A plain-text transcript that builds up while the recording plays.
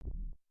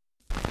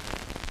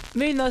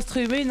Mets une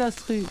instru.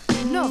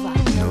 Nova,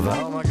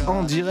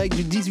 en direct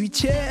du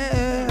 18e.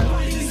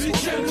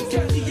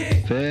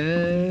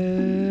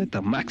 Faites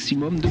un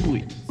maximum de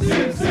bruit.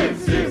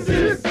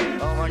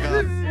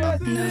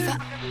 Nova.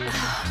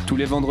 Tous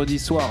les vendredis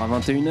soirs à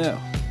 21h,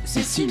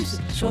 c'est Sims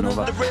sur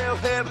Nova.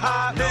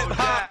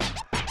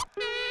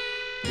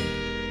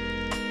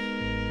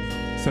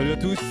 Salut à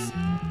tous,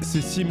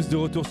 c'est Sims de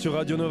retour sur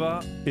Radio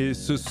Nova. Et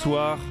ce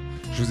soir,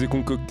 je vous ai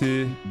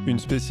concocté une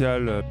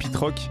spéciale Pit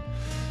Rock.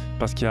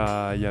 Parce qu'il y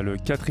a le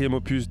 4e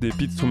opus des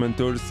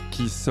Pitstrumentals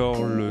qui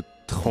sort le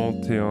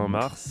 31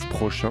 mars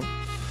prochain.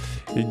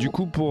 Et du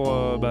coup,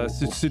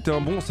 c'était un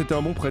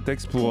bon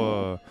prétexte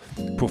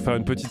pour faire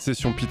une petite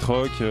session Pit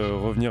Rock,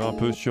 revenir un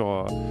peu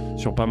sur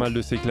pas mal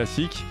de ces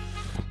classiques.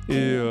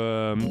 Et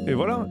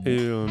voilà,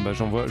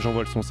 j'envoie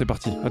le son, c'est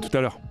parti, à tout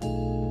à l'heure.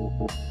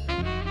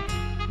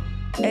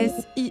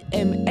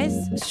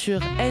 SIMS sur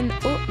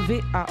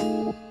NOVA.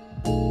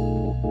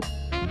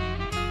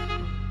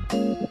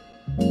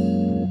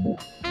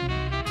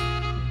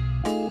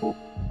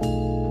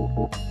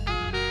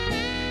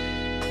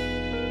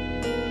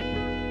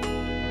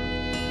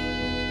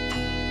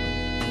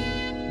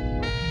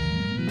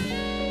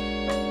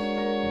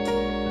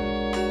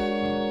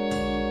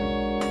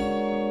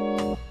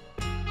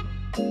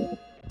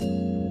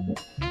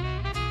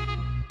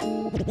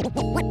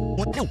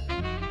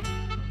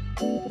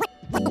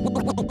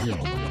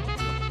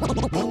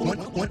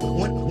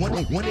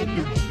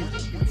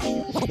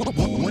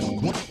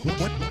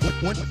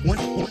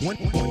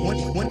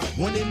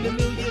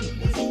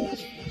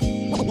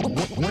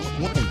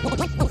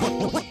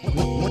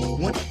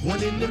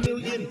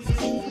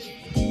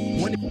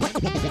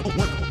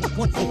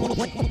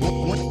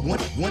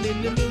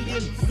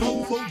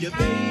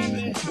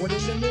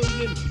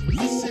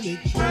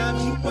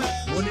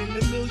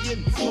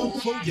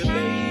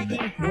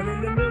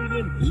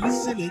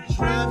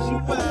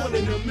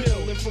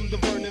 From the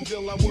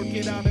Vernonville, I work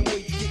it out and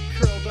wait to get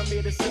curled. I'm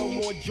here to sell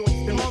more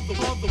joints than other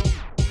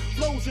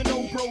flows and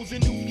old bros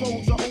and new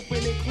foes are open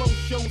and closed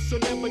shows, so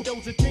never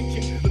those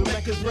attention. The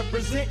Mecca's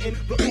representing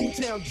the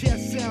Old-Town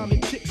jazz sound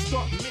and chicks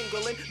start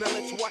mingling. Now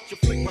let's watch a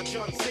flick by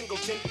John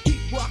Singleton.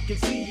 Keep rockin',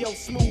 CEO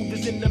Smooth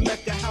is in the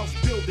Mecca house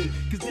building,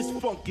 cause this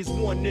funk is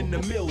one in a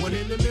million. One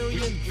in a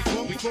million,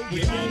 funk for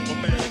we on my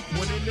man.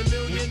 One in a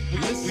million,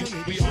 listen,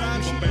 it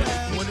drives you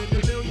wild. One in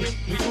a million,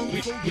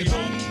 funk for we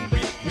on my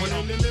man. One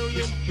in a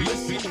million,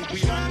 listen, it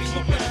drives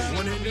you wild.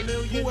 One in a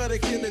million.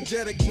 Poetic,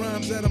 energetic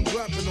rhymes that I'm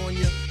dropping on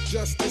ya.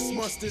 Justice,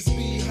 mustard,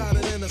 speed hotter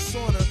than a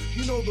sauna.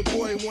 You know the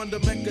boy Wonder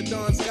Mecca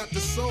Don's got the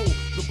soul.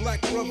 The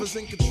black brothers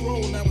in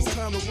control, now it's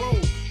time to roll.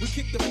 We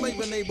kick the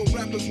flavor, neighbor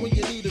rappers when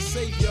you need a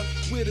savior.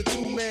 We're the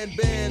two-man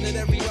band that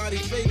everybody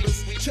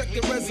favors. Check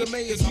the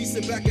resume as we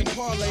sit back and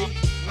parlay.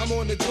 I'm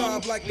on the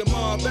job like the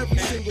mob every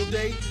single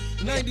day.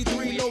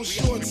 93, no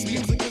shorts,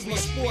 music is my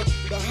sport.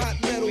 The hot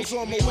metal's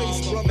on my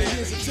waist, brother,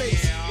 here's a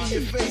taste. In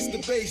your face, the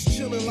bass,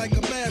 chillin' like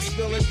a mass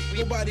villain.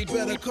 Nobody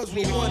better, cause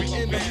we're one in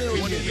a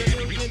million. One in a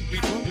million,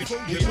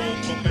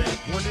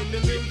 one in a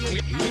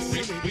million,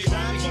 listen, it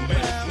drives you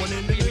wild. One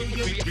in a million,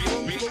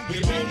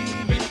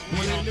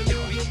 one in a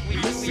million,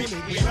 listen,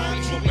 it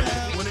drives you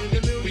wild. One in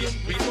a million,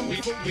 we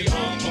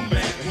all the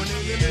best. One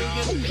in a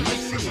million,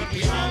 listen,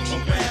 we all the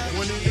best.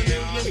 One in a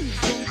million,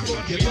 we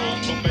all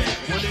the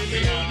best. One in a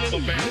million,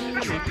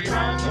 we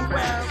all the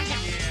best.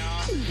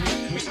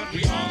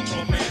 We all the best. We all the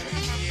best.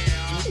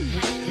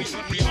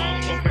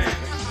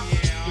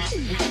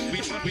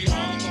 We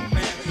all the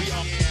best.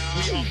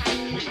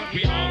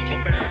 We all the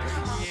best.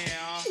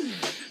 Yeah.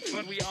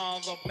 But we all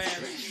the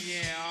best.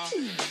 Yeah.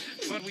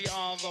 But we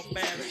all the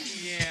best.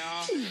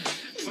 Yeah.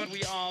 But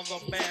we all the best. Yeah. But we all the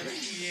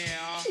best.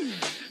 Yeah.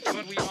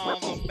 But we all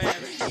the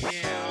best.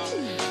 Yeah.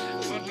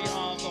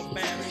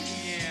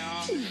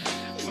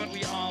 But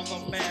we all the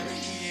best.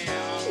 Yeah.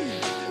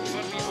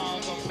 But we all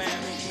the best.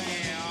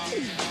 Yeah.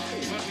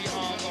 But we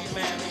all the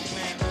best.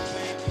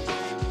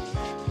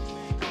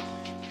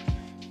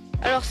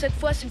 Alors cette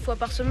fois, c'est une fois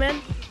par semaine,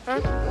 hein?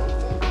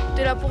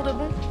 T'es là pour de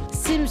bon?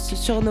 Sims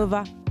sur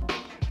Nova.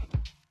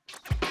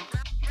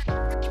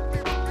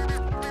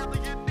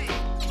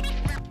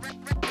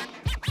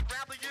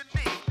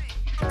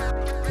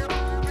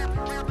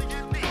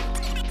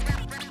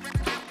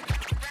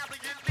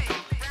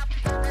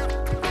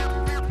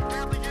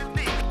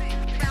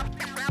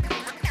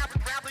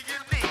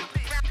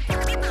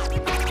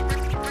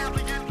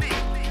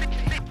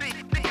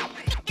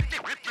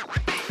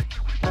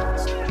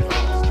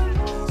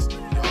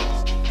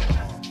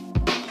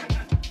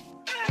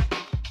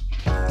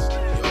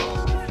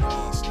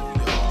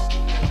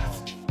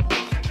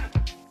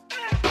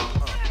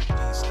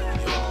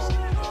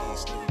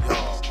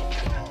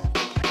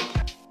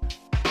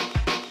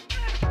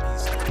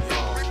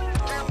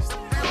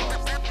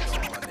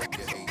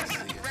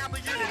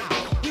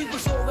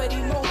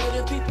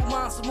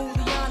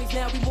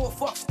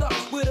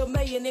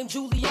 Named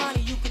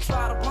Giuliani, you could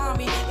try to blind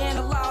me,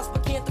 analyze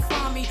but can't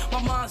define me.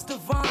 My mind's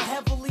divine,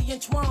 heavily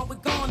entwined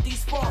with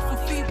Gandhi's far from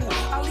feeble.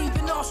 I leave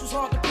your nostrils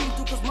hard to breathe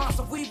through, cause my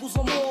cerebrals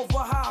are more of a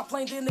high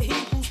plane than the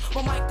Hebrews.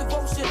 My mic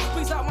devotion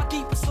brings out my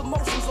deepest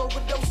emotions.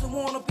 Overdosing,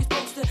 wannabes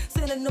posting,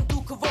 sending them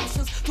through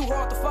convulsions. Too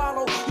hard to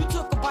follow. You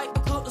took a bite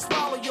but couldn't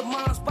swallow. Your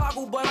mind's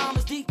boggled, but I'm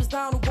as deep as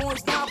down in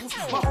Warren's novels.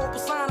 My whole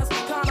persona's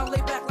kinda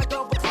laid back like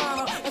a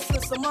recliner. And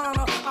since I'm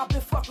minor, I've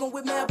been fucking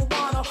with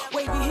marijuana.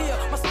 Wavy here,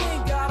 my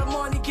skin got a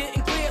money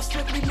getting clear.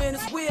 Strictly men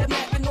is weird,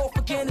 napping off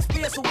again is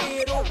fierce. So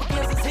where it all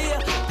begins is here.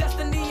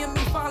 Destiny and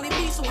me finally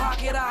meet, so how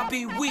could I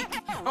be weak?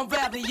 I'm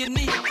rather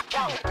unique.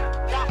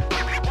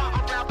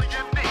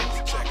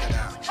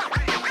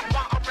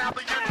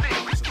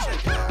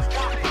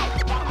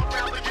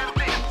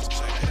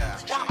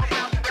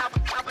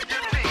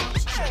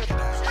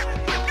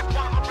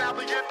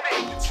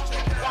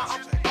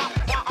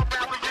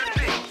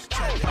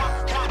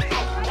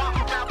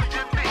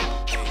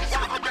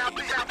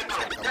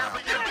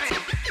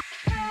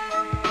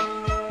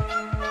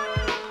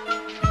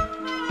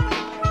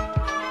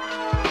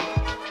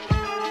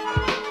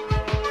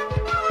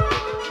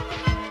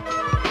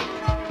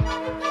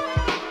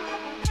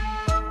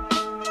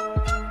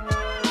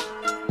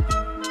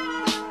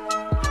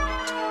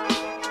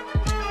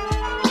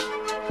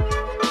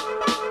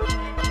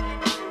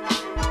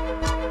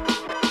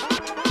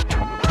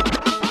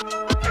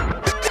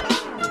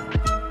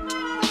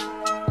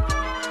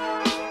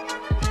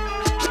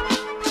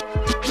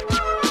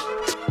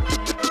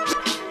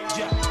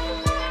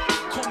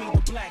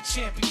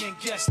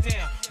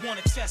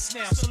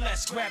 Now, so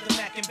let's grab the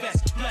Mac and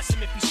vest. Bless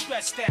him if he's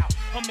stressed out.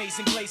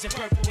 Amazing blazing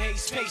purple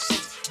haze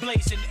patience.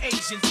 Blazing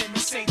Asians in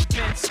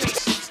Mercedes-Benz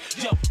stations.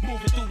 Yo,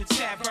 moving through the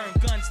tavern.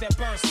 Guns that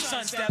burn,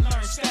 sons that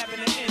learn. Stabbing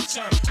an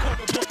intern.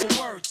 Corporate book of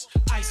words.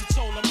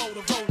 Isotola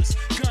Motorola's.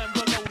 Gun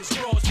reloaders.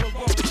 Drawers with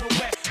rollers. For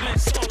wet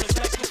lens solars.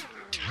 Let's go.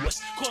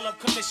 Call up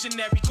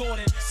Commissionary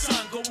Gordon.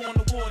 Son, go on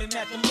the warden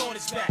that the Lord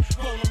is back.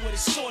 Rolling with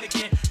his sword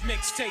again.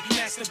 Mixtape,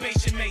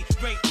 masturbation mate.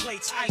 Rape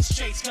plates, ice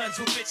chase. Guns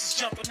with bitches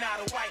jumping out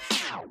of white.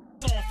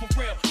 On for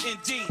real,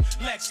 indeed.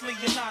 Lex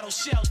Leonardo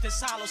shells this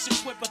hollow.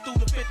 6 whipper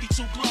through the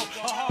 52 glow.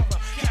 A horror,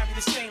 carry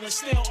the stainless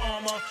steel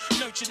armor.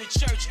 Nurture the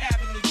church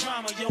avenue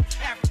drama. Yo,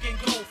 African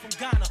gold from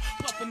Ghana.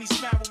 Puffing these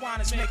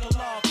marijuanas, make a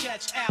law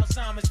catch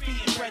Alzheimer's.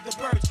 Beating bread the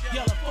birds,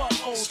 yelling fuck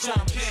old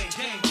timers.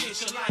 Game, get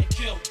your life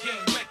killed.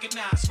 Game,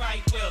 recognize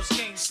right wills.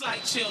 Game,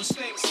 slight chills.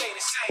 Things say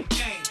the same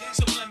game.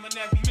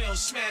 Subliminary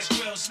mills, smash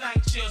grills,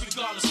 night chills.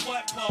 Regardless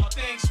what part,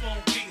 things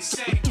won't be the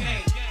same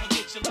game.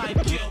 Get your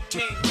life killed.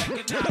 Game,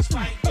 recognize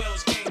right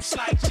wills. Game,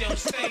 slight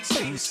chills, things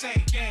say the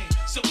same game.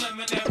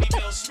 Subliminary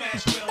mills,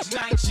 smash grills,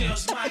 night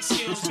chills, my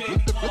skills,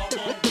 baby, all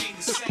won't be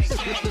the same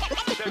game.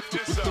 That's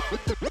just up.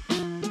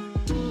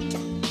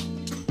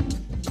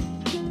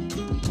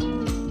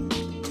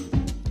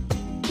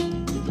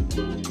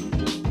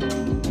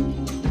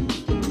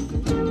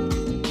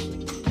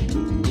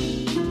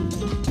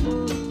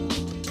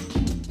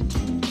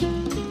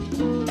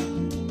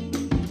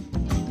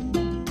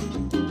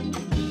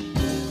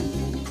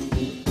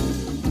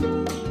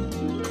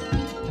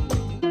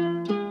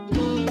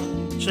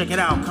 Check it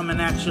out,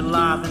 coming at you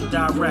live and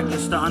direct.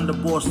 It's the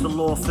Underboss, the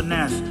Law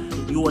Finesse.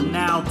 You are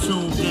now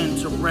tuned in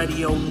to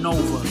Radio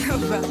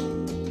Nova.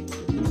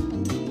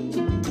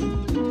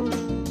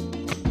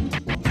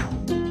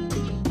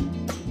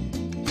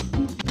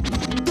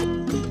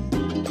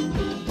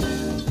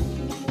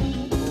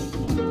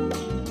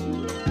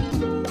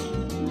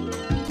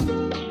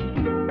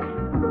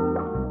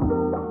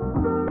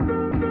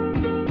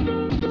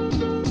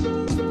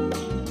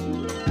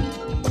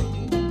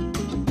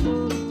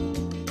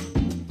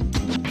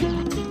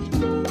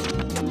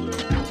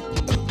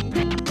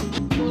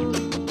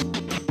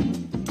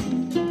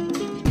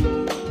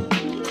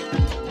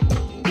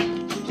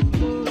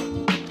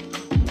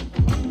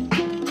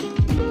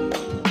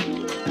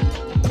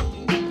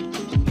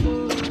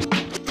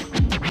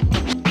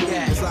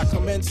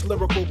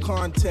 Lyrical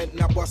content,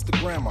 now bust the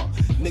grammar.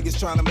 Niggas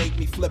trying to make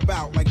me flip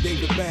out like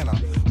David Banner.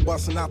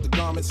 Busting out the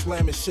garment,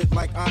 slamming shit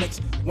like Onyx.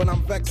 When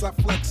I'm vexed, I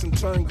flex and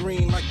turn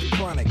green like the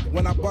Chronic.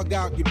 When I bug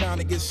out, you're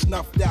bound to get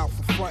snuffed out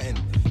for frontin'.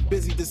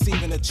 Busy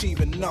deceiving,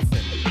 achieving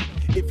nothing.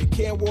 If you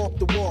can't walk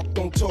the walk,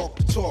 don't talk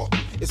the talk.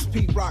 It's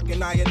Pete Rock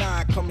and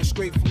I coming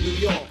straight from New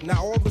York.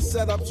 Now all the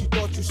setups you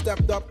thought you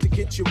stepped up to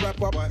get your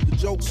rep up, the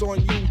joke's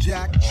on you,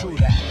 Jack. True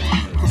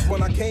that. Cause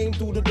when I came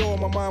through the door,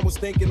 my mind was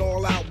thinking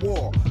all out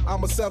war.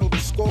 I'ma settle the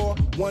score,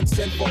 once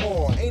and for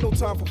all. Ain't no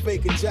time for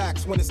faking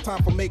jacks when it's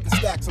time for making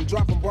stacks. I'm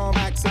dropping bomb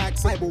hacks,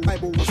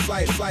 Bible,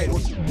 recite.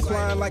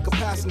 Recline like a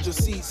passenger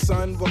seat,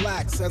 son,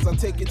 relax. As I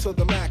take you to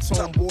the max,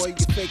 homeboy,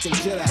 you're faking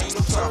jet acts. Ain't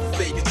no time for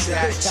faking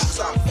jacks,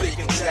 stop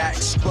faking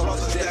jacks.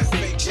 Brothers that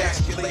fake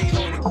jacks, get laid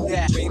on the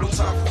back. Ain't no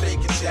time for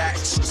faking jacks,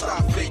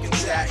 stop faking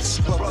jacks.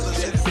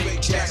 Brothers that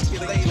fake jacks,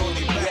 get laid on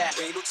the back.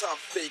 Ain't no time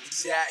for faking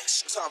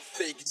jacks. Time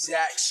for fake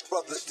jacks.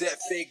 Brother, that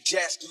fake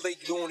jacks, lay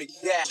it on the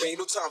yak. Ain't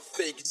no time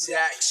for fake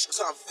jacks.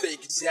 Time for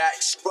fake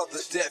jacks. Brother,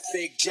 that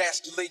fake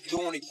jacks, lay it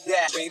on the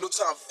yak. Ain't no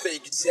time for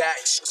fake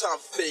jacks. Time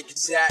for fake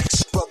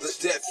jacks. Brother,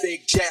 that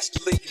fake jacks,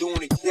 lay it on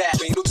the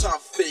yak. Ain't no time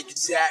for fake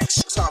jacks.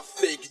 Time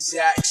for fake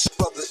jacks.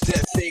 Brother,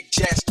 that fake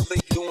jacks, lay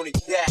it on the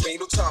yak. Ain't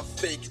no time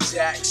for fake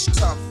jacks.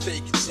 Time for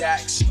fake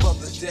jacks.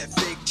 Brother, that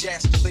fake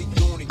jacks, lay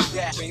it on the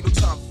yak. Ain't no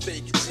time for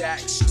fake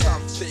jacks.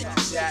 Time for fake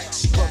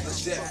jacks. Brother,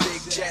 that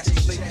fake jacks,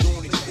 lay it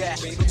on the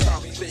yak. Ain't no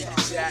time for fake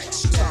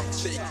jacks. Time for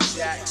fake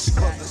jacks.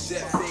 Brother,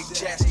 that fake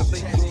jacks,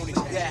 lay it on the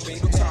yak.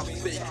 Ain't no time for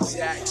fake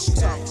jacks.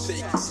 Time for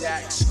fake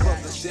jacks.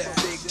 Brother, that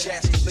fake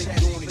jacks, lay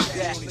it on the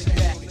yak.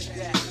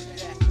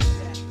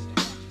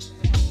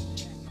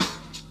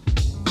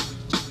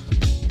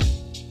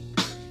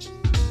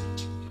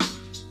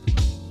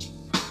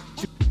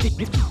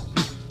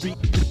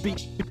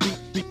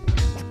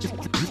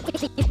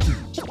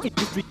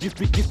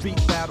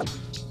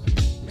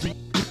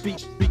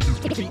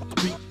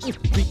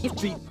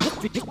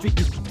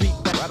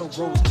 Battle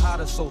grows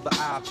hotter, so the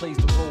eye plays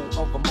the role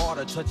of a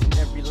martyr, touching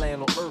every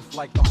land on earth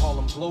like the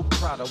Harlem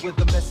Globetrotter. With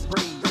a message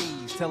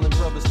raised, telling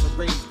brothers to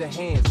raise their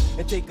hands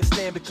and take a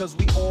stand, because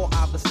we all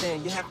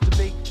understand. You have to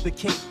bake the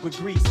cake with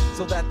grease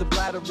so that the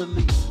bladder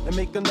release, and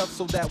make enough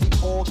so that we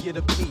all get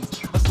a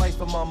piece. A slice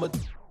for mama,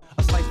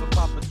 a slice for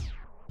papa.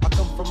 I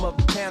come from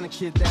uptown, and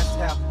kid, that's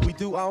how we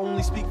do. I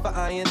only speak for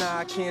I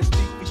can't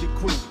speak for your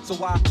crew. So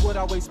why would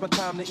I waste my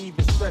time to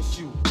even stress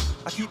you?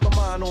 I keep my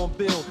mind on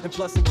bill, and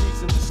plus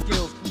increasing the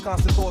skills.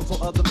 Constant thoughts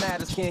on other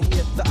matters, can't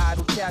hear the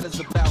idle chatters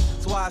about.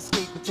 So I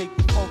escape and take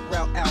the funk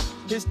route out.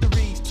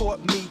 History's taught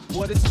me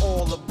what it's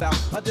all about.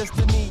 My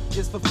destiny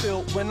is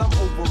fulfilled when I'm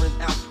over and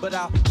out. But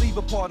I'll leave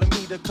a part of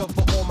me to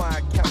cover all my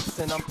accounts.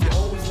 And I'm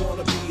always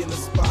wanna be in the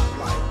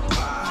spotlight.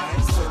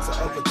 Center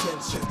of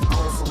attention. I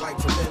also like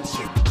to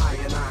mention I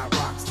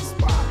rocks the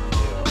spot.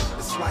 Yeah.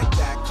 It's like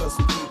that cause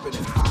we keeping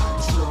it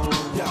hot. True.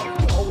 Yo,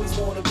 you always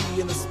wanna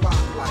be in the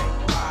spotlight.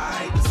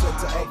 The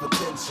center of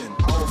attention.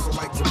 I also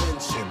like to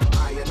mention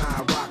I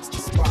rocks the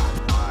spot.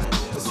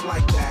 It's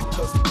like that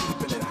cause we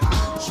keeping it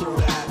hot. True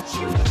that,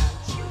 true that.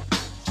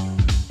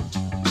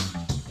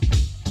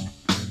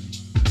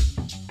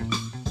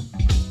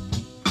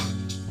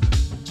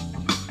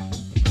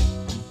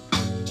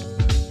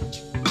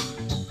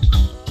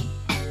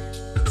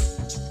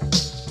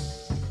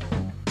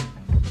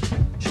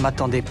 Je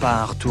m'attendais pas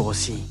à un retour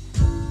aussi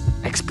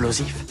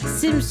explosif.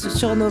 Sims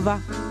sur Nova.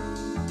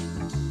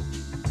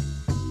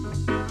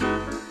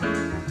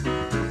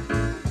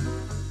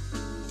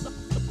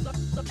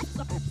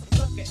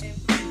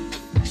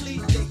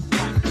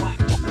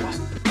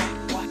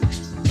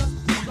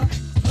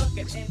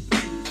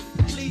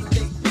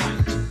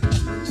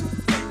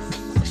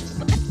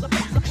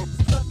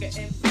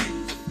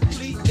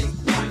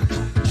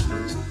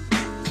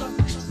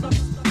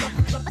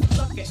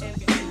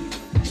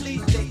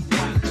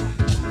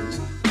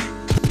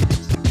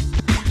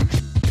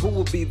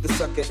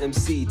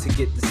 MC to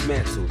get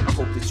dismantled. I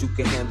hope that you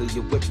can handle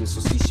your whipping,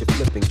 so cease your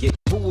flipping.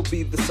 Who will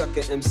be the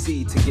sucker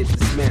MC to get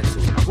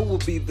dismantled? Who will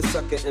be the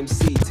sucker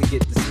MC to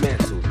get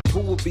dismantled? Who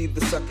will be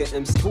the sucker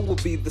MC? Who will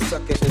be the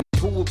sucker?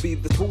 Who will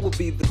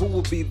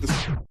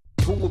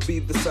be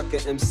the sucker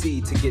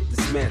MC to get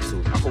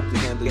dismantled? I hope you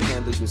handle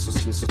you, so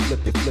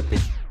flip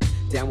it.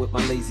 Down with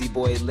my lazy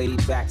boy,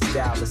 laid back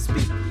style to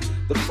speak.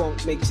 The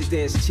funk makes you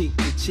dance cheek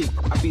to cheek.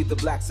 I be the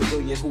black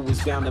civilian who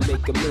was bound to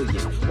make a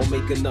million, or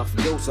make enough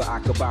dough so I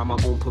could buy my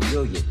own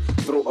pavilion.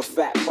 Throw a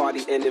fat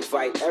party and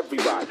invite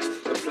everybody,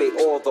 and play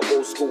all the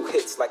old school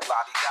hits like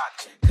Lottie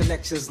Dottie.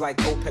 Connections like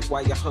OPEC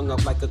while you hung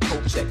up like a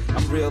coat check.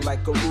 I'm real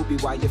like a ruby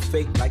while you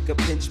fake like a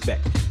pinchback.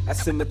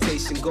 That's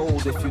imitation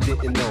gold if you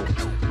didn't know.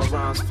 My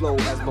rhymes flow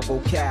as my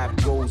vocab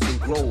grows and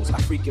grows. I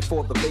freak it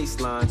for the bass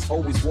lines,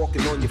 always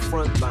walking on your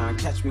front line.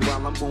 Catch me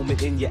while I'm booming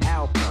in your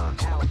Alpine.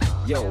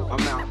 Yo,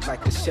 I'm out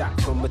like a shot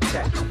from a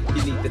tech.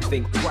 You need to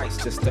think twice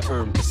just to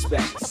earn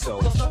respect.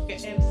 So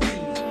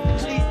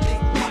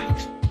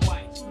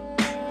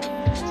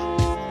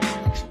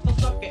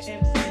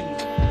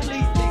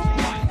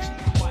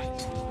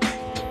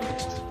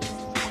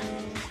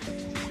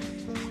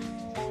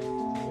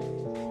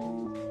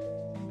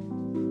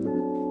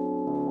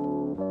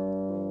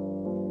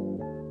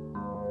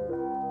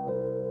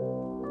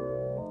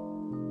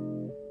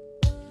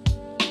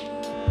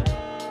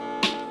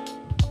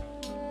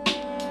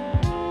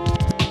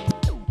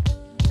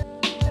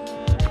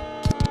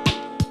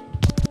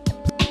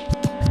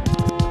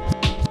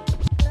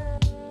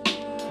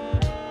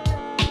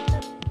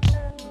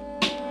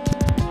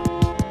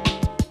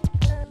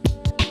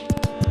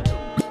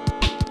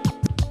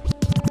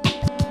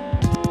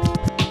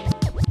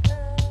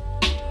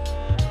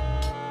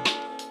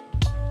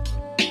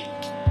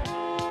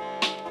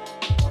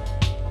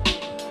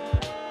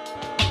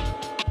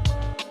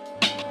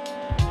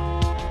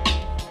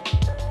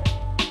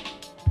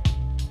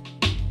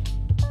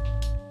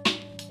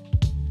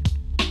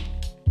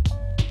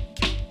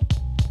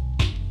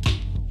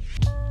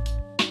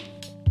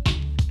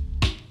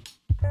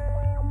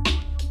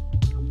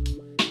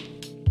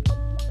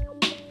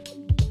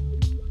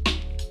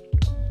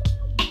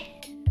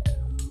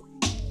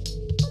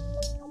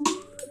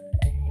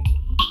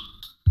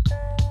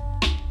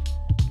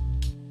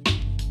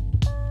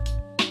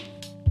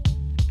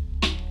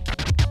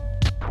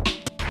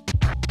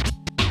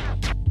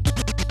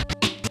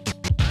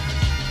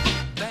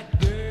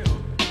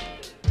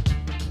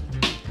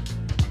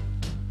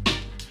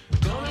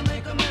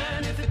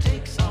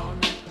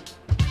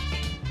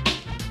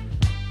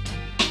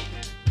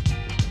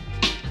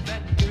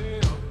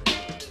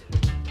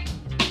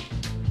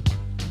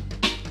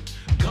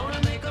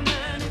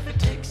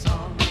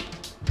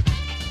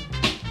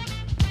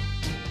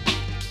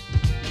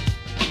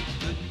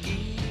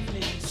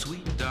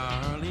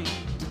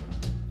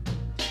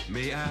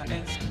I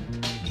ask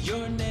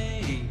your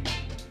name.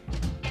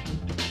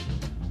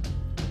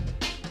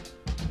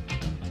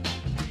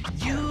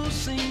 You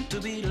seem to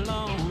be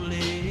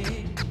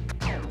lonely.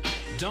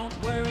 Don't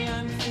worry,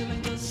 I'm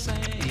feeling the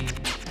same.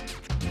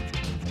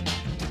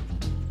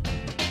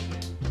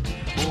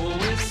 Oh,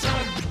 it's so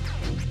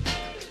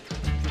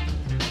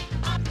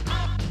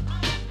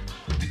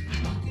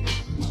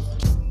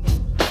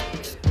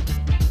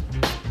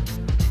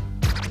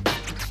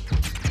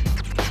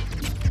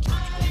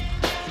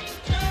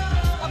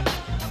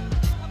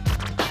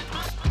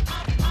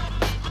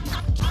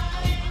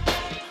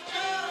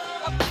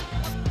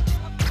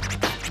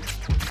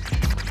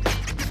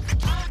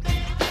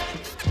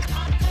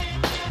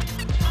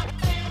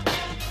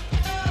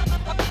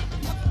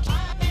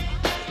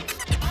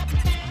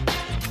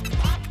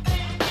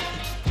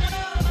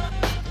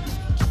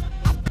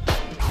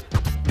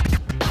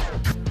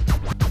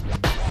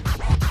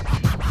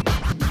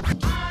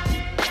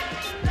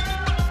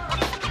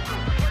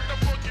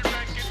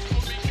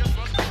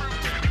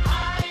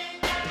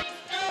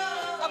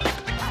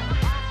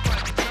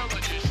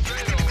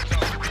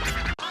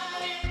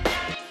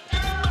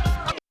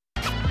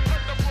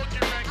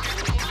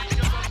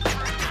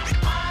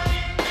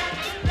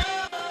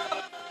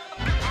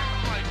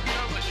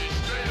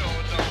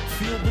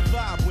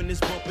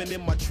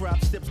in my trap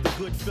steps the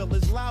good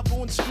fellas live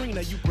on screen.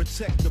 Now you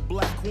protect the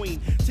black queen,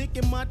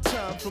 taking my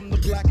time from the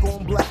black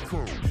on black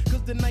crew.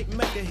 Cause the night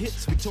mega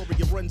hits,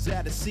 Victoria runs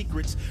out of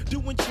secrets.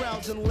 Doing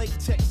trials and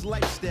latex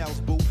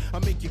lifestyles, boo. I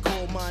make you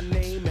call my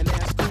name and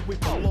ask who it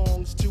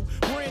belongs to.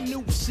 Brand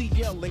new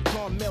CL and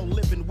Carmel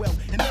living well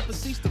and never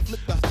cease to flip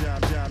the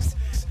jobs.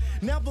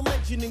 Now the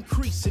legend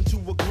increased into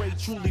a grade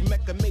truly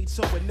Mecca made,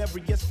 so in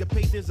every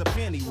escapade there's a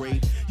panty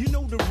raid. You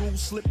know the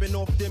rules, slipping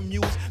off them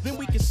mules. Then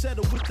we can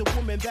settle with the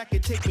woman that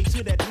can take me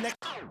to that next.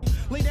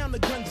 Lay down the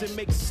guns and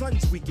make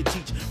sons we can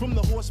teach. From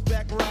the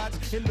horseback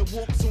rides and the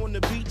walks on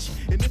the beach.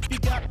 And if you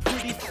got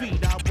pretty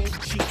feet, I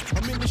won't cheat.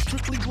 I'm in the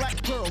strictly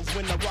black pearls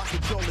when I rock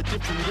it, y'all a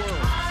different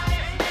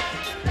world.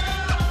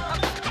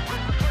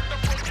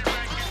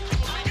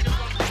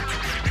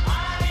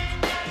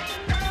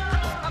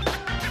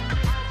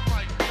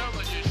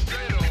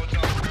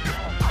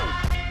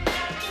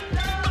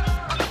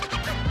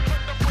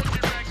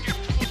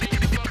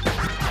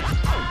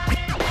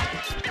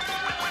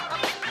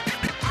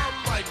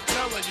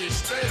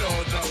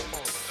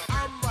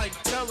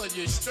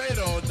 You straight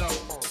or no?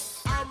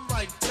 I'm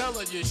like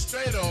telling you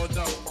straight or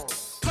no?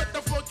 Cut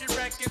the funky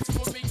records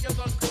for me cause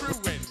I'm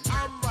crewing.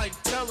 I'm like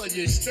telling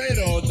you straight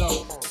or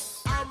no?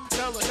 I'm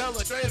telling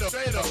straight up.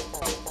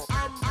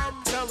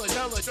 I'm telling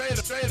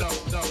straight up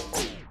no.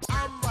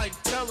 I'm like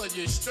telling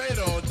you straight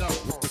or no?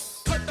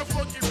 Cut the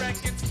funky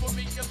records for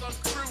me cause I'm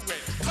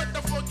crewing. Cut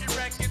the funky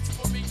records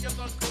for me cause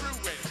I'm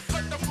crewing.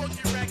 Cut the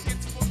funky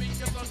records for me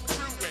cause I'm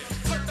crewing.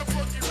 Cut the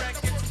funky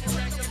records for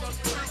me cause I'm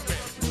crewing.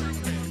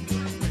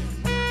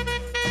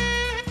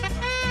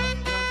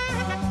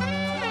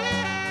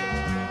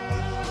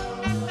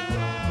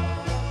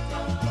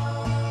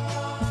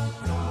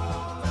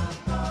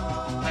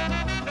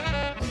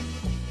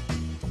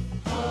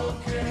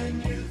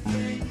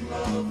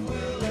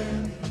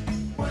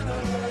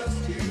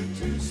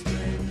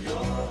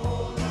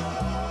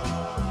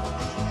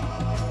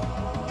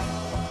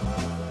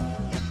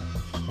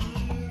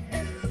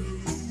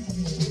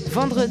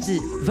 Vendredi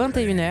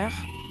 21h,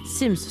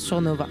 Sims sur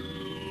Nova.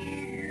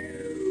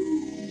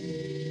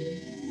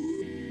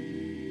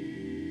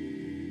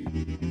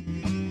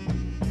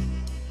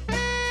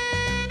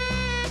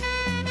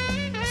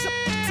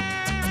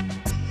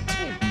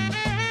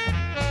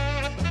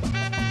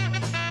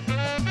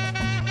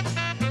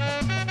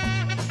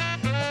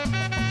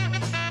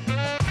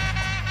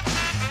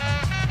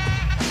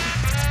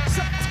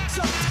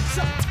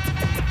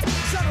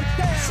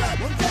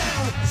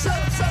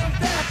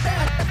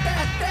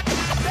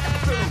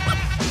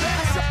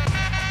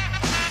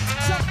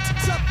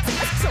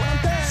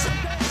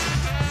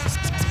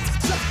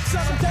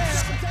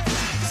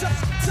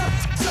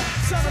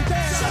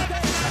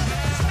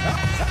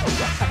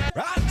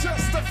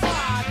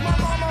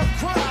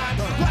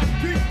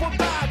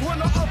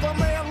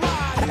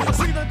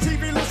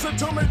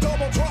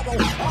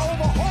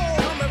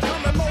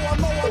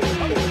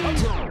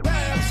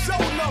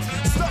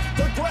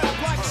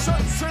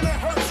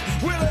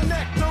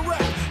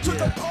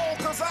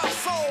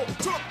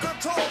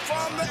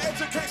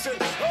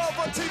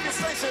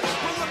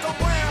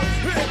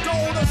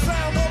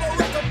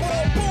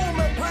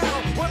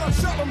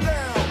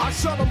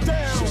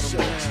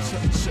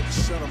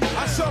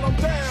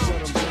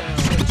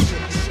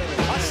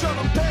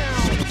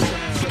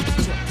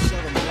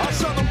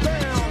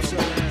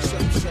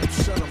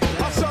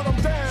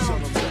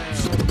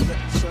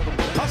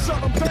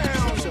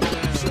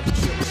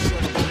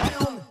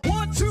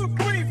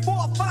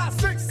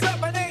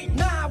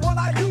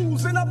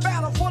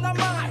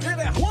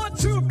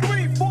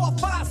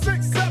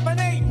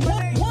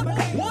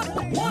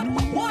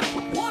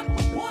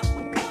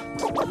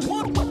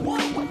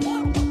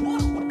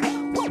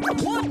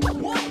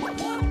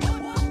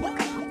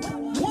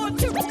 One,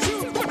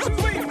 two,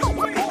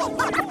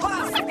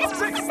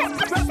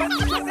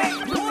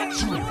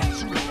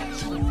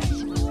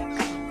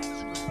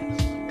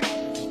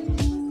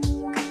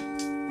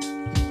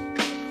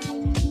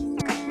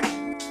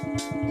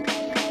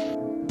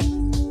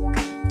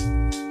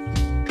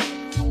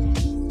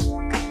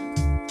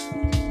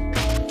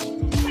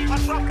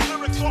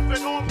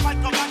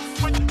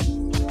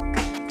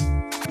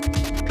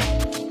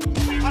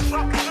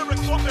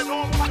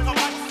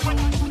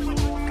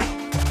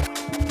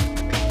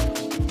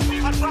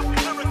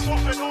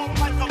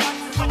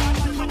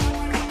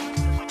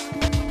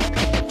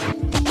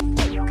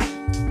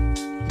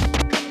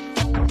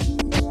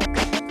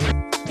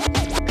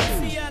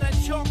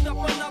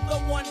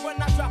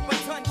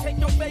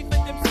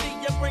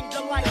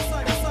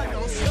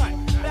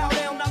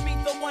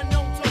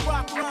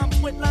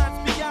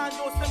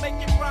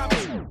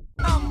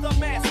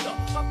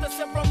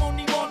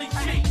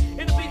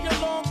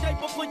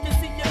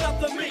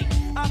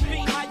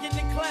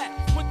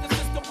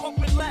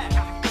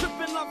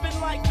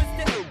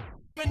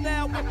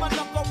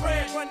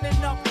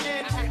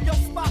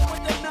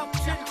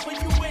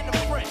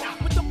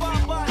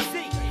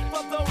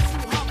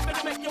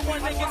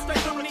 niggas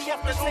straight on me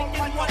after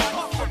taking one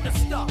puff of the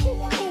stuff.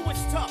 Who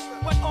is tough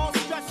when all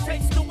stress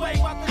takes away?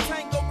 While the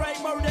tango ray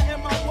murder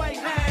in my way.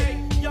 Hey,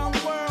 young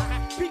world,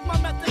 peep my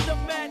method of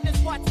madness.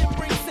 Watch it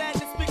bring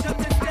sadness because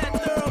it's that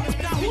thorough.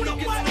 Now who the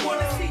white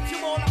wanna teach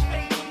them all? I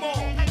make them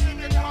all.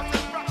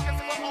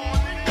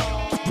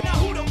 Now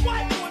who the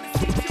white wanna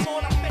teach them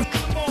all? I make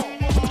them all.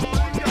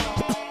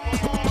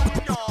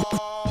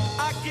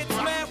 I get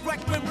mad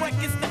wreck when wreck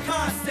is the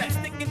concept.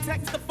 Sticking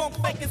text the funk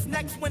fakers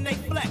next when they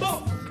flex.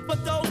 For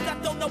those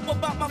that don't know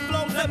about my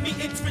flow, let me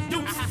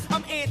introduce.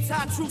 I'm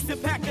anti-truth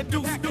and pack a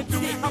deuce.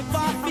 I'm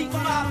 5 feet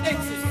 5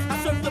 inches.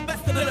 I serve the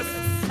best of the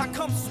lyricists. I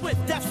come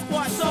swift, Death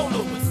Squad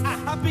soloists.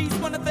 I be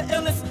one of the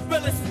illest,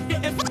 realest,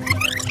 getting.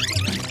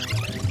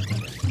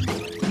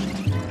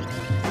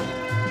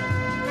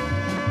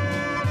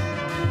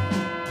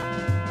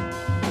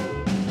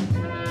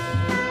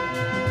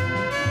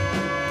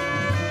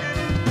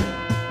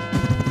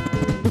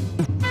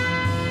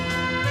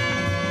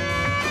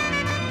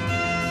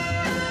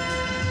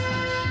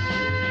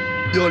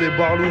 Yo les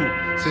barlous,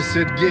 c'est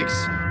Seth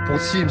Gex pour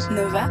Sims,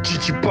 Nova,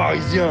 Chichi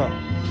parisien.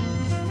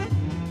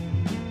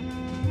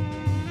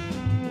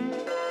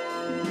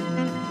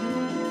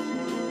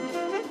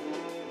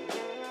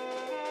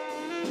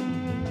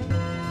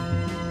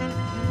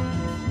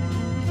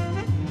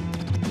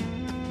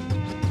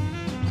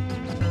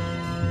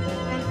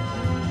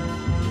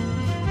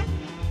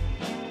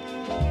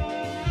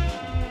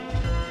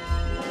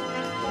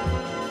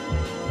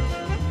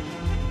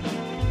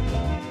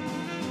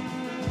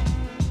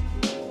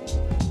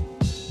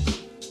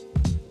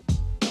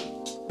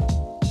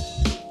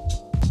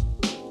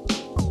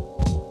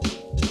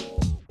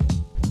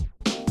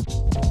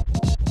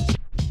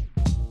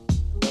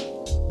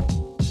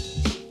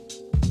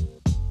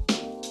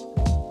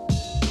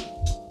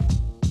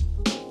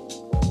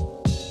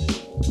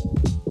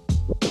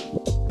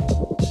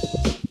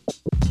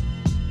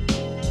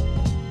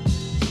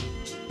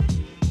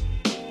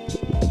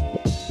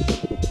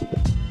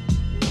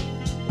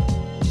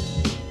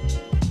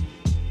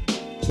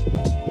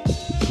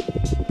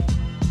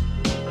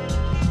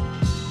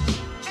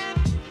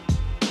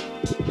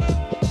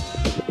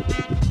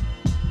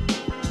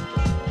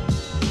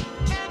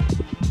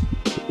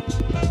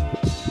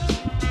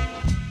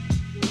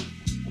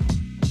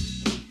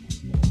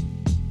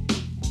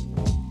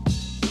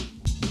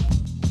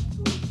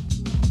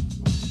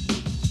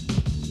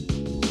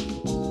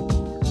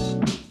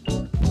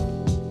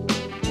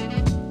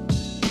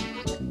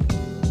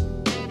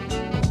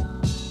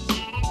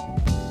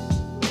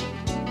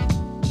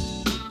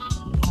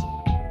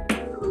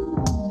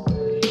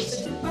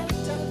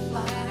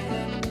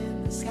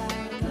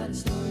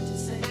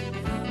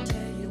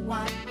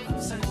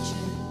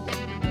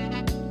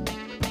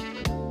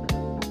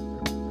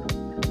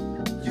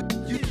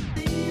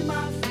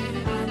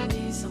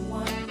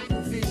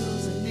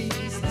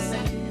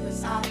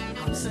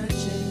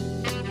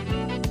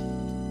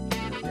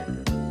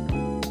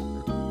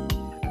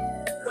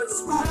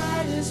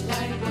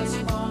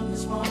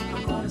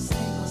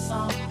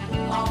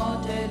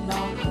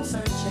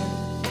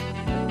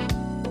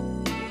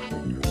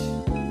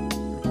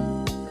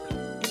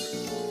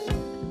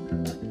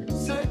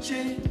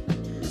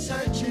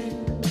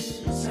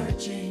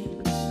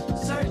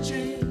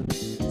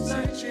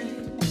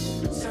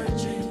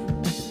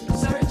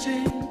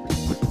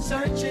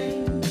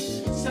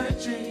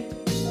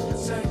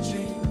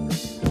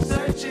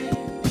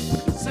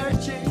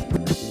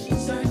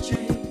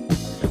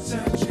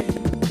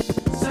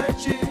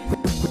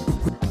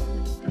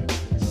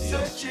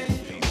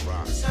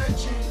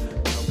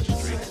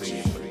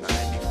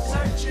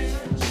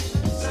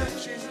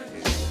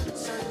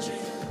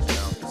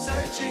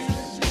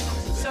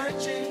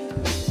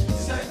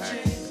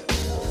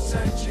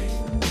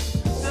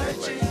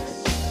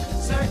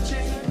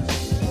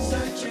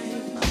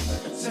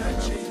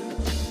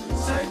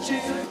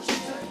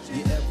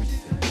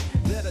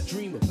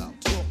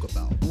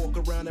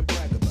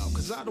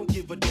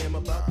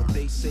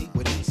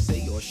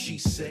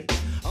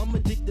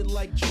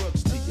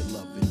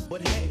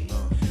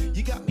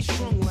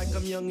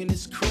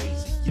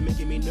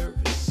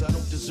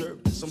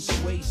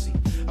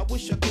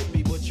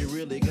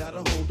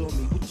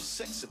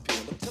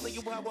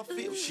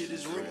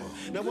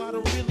 Now I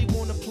don't really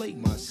wanna play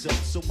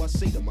myself, so I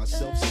say to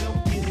myself,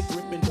 self, get a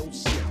grip and don't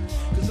slip.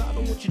 Cause I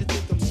don't want you to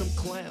think I'm some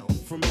clown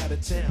from out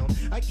of town.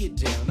 I get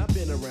down, I've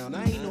been around,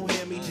 I ain't no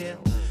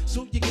hand-me-down.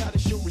 So you gotta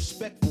show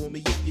respect for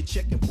me if you're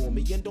checking for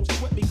me. And don't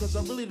sweat me cause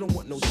I really don't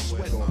want no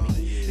sweat on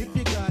me. If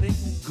you got it,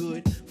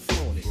 good,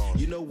 flaunt it.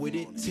 You know what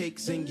it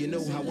takes and you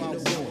know how I want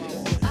it.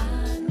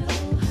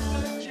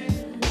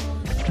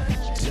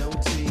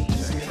 Don't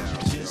tease me,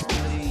 just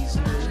please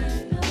me.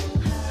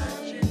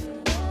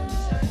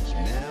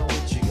 Now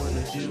what you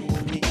gonna do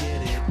when you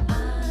get it?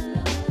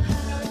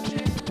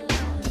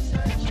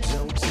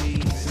 Don't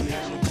tease me,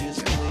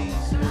 just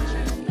please me.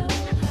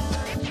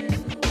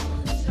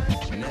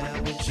 Now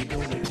what you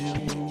gonna do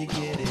when you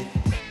get it?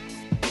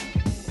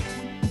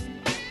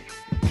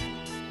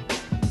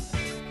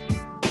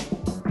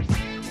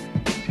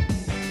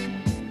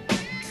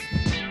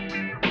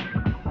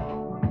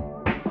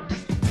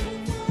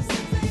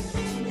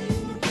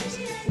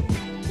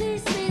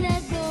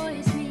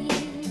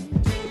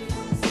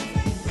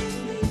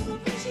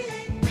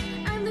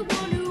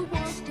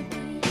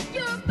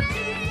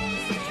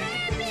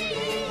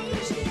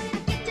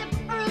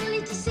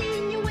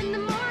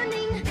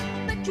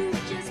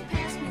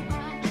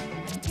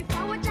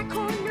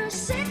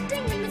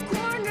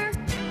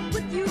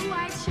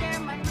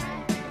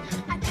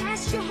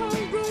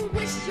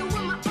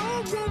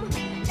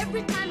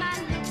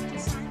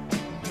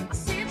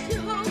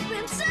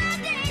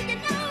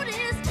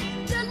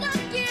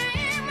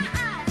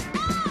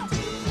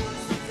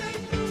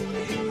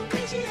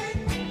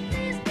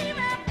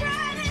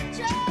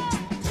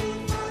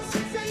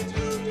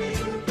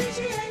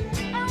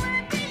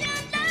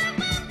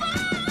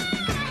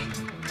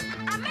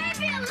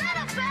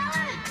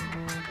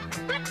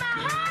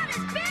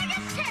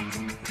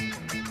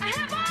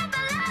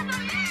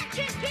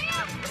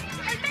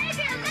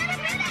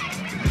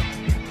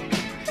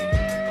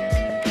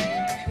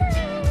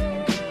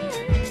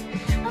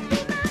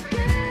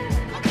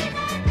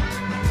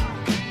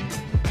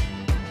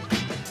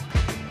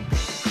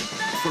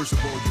 First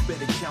of all, you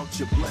better count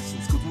your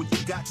blessings, cause when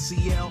you got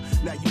CL,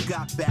 now you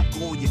got back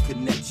all your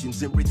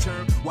connections. In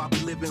return, while we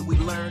live and we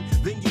learn,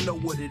 then you know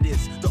what it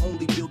is to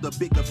only build a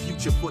bigger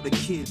future for the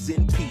kids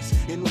in peace.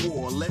 In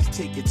war, let's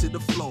take it to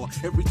the floor.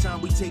 Every time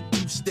we take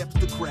 2 steps,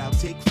 the crowd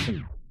take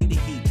the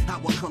heat.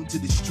 How I come to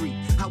the street,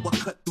 how I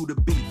cut through the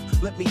beef.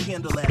 Let me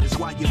handle that is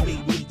why you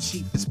made me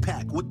chief as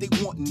pack. What they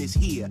wantin' is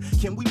here.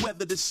 Can we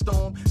weather the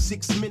storm?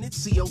 6 minutes,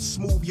 see how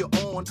smooth you're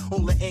on. All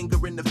the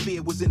anger and the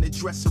fear was in the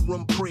dressing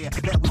room prayer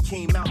that we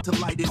came out to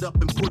light it up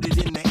and put it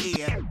in the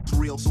air. It's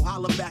real, so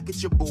holler back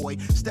at your boy.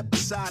 Step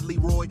aside,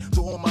 Leroy.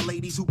 To all my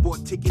ladies who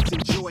bought tickets,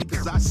 enjoy,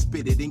 cause I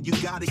spit it and you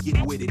gotta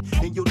get with it.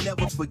 And you'll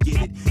never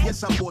forget it.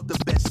 Yes, I bought the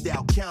best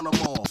out, count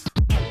 'em off.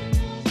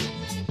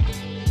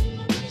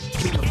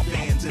 To the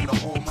fans and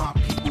to all my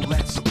people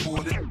that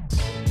support it.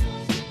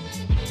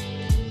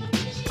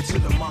 To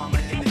the mama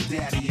and the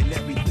daddy and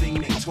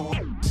everything they taught.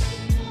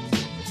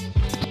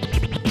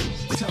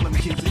 Tell them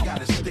kids they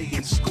gotta stay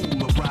in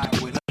school or ride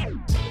with us.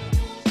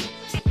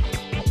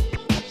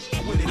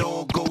 When it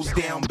all goes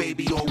down,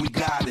 baby, all we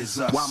got is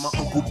us. Why my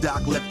Uncle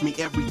Doc left me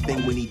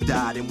everything when he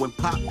died. And when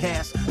Pop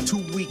passed, 2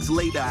 weeks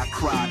later I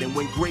cried. And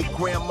when great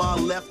grandma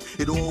left,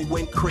 it all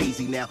went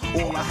crazy. Now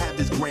all I have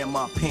is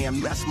Grandma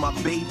Pam, that's my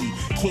baby.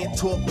 Can't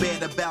talk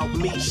bad about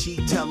me, she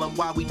tell him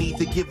why we need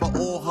to give her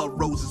all her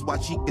roses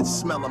while she can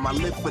smell them. I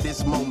live for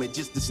this moment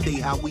just to stay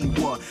how we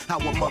were. How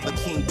her mother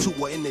came to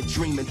her in a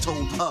dream and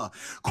told her,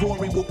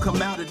 Corey will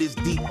come out of this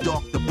deep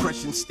dark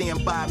depression.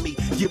 Stand by me,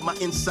 give my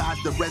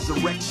insides the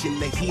resurrection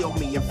to heal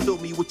me and fill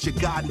me with your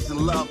guidance and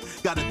love.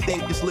 Gotta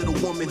thank this little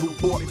woman who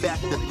brought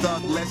back the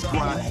thug. Let's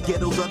grind,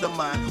 ghettos under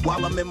mine.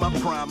 While I'm in my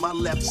prime, I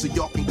left so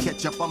y'all can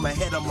catch up. I'm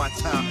ahead of my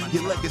time.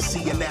 Your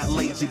legacy and that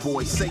lazy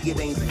boy, say it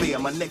ain't fair.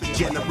 My next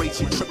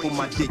generation triple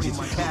my digits,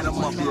 add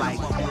them up like.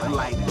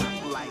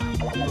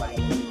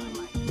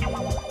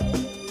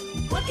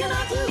 What can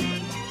I do?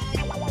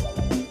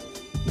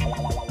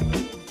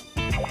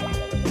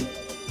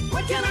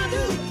 What can I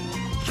do?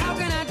 How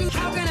can I do?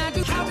 How can I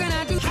do? How can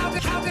I do?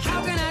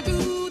 How can I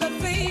do the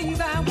things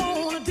I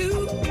wanna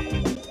do?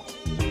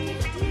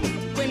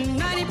 When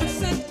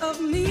 90% of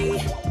me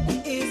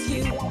is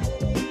you.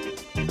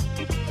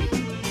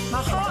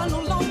 My heart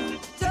no longer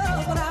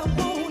does what I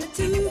want it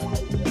to.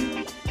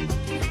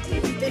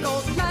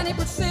 Because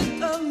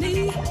 90% of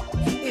me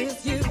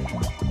is you.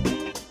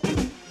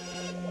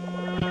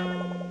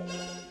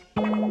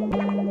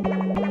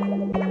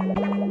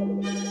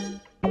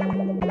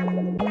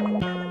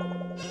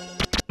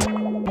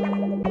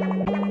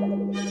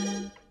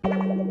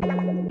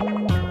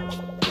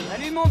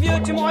 Salut mon vieux,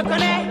 tu me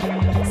reconnais?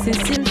 C'est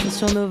Sims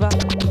sur Nova.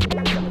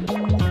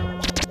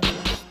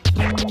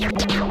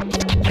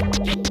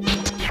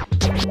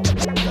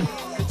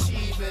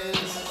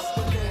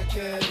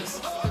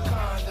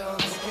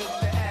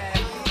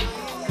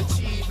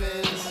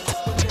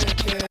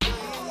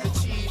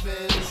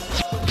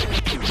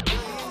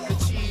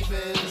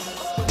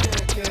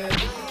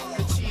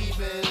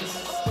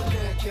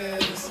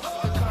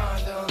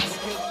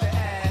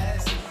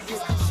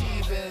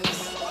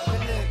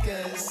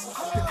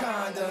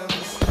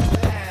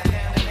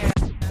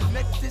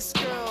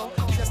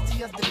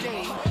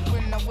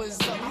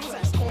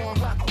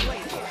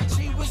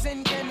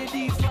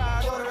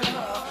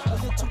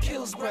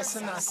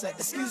 And I said,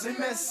 excuse me,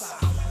 miss.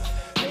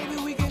 Maybe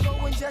we can go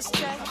and just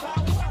chat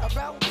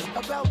about this,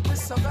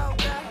 about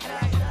that.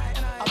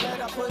 I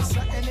bet I put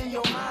something in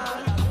your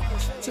mind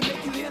to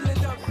make you heal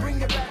it up,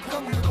 bring it back,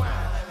 come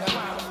rewind.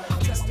 Now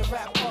I'm just a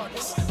rap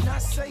artist,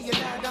 not saying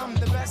that I'm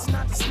the best,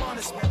 not the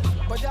smartest,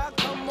 but I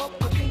come up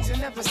with things you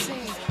never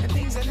seen and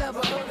things I never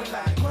heard of,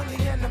 like money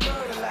and the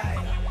murder, like.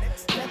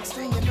 Next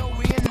thing you know,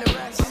 we in the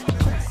rest,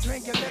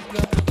 drinking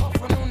liquor,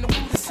 offering on the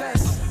Buddha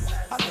says,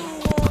 I do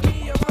want to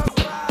hear a rough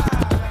ride.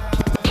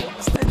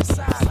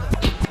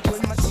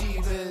 With my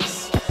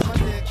Jeevers, my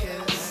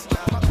liquors,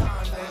 my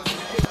condoms,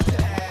 hit the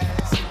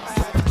ass. I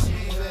had the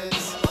Jeevers,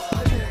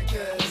 the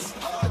liquors,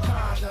 the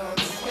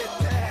condoms, hit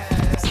the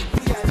ass.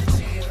 We had the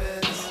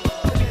Jeevers,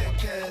 the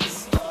liquors,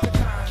 the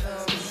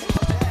condoms,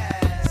 hit the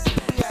ass.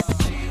 We had the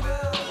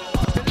Jeevers,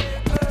 the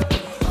liquors,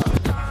 the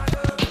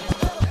condoms,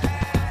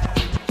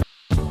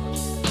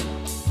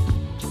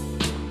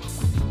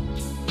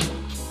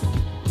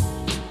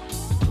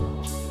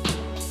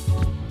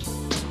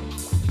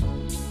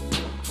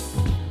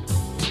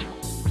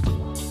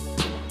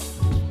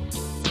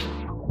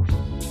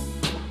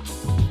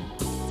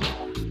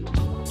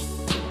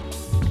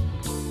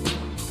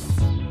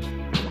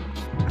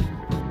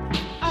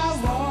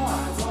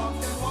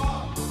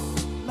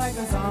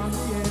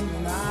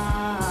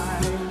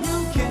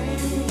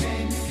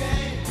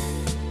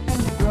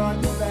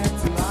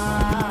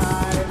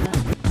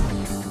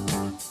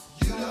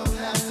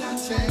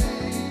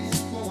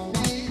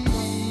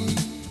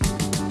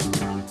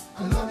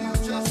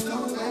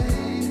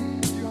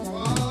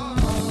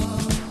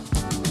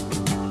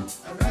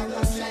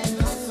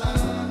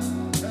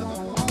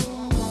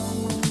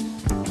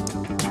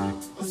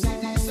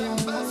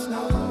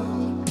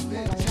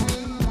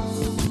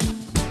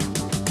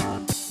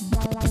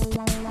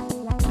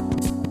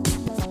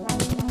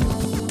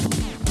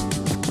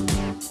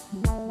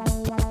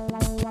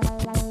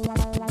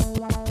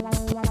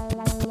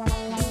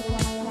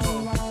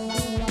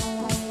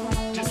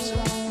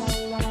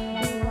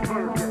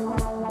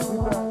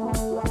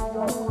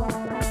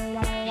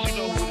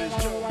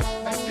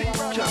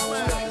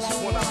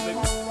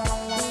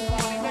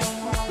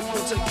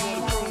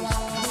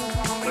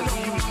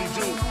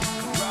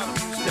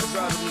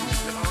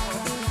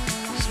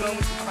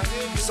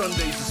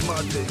 Sundays is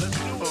my day.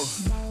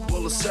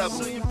 Well, it's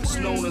 7, it's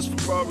known as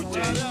Ferrari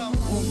Day.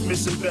 Roof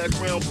missing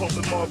background,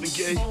 pumping Marvin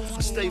Gaye. I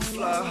stay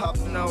fly,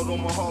 hopping out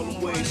on my Harlem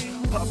ways.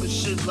 Popping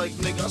shit like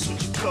nigga, I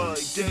switch your car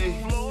every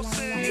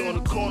day. We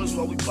on the corners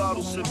while we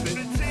bottle sipping.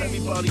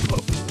 Everybody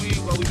puffing weed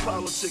while we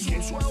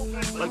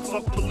politicking. Like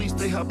fuck police,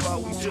 they hop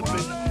out, we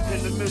dipping.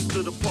 In the midst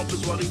of the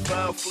pumpers while they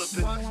foul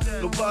flipping.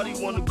 Nobody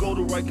wanna go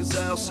to Rikers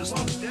Isle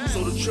system.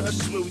 So the trash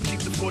is where we keep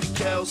the 40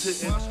 cows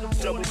hitting.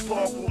 Double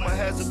park with my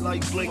hazard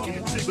light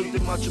blinking. Looked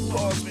at my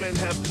Chapar, spent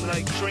half the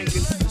night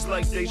drinking. It's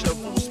like deja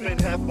vu,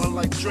 spent half my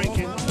life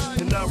drinking.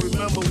 And I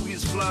remember we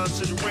was flying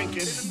to the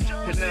Rinkin.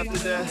 And after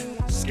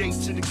that, skate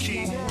to the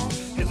key.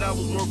 And I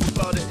was working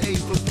about an 8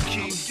 of the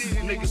key.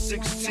 Nigga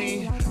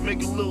 16,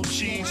 make a little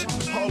cheese.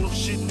 Harlem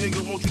shit,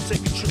 nigga, won't you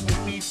take a trip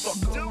with me?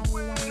 Fuck up.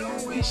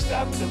 We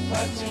stop the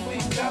party, we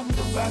got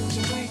the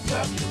party, we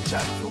got the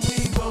chopper,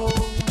 we go.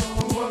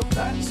 We work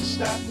not to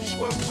stop,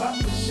 we work pop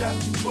the shot,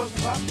 we work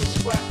pop the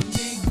squat,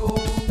 we go.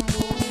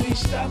 We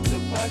stop the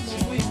party,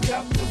 we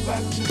got the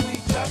party, we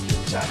got the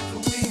chopper,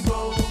 we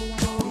go.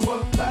 We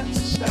work not to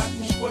stop,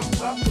 we work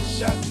pop the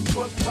shot, we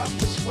work pop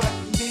the squat,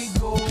 we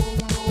go.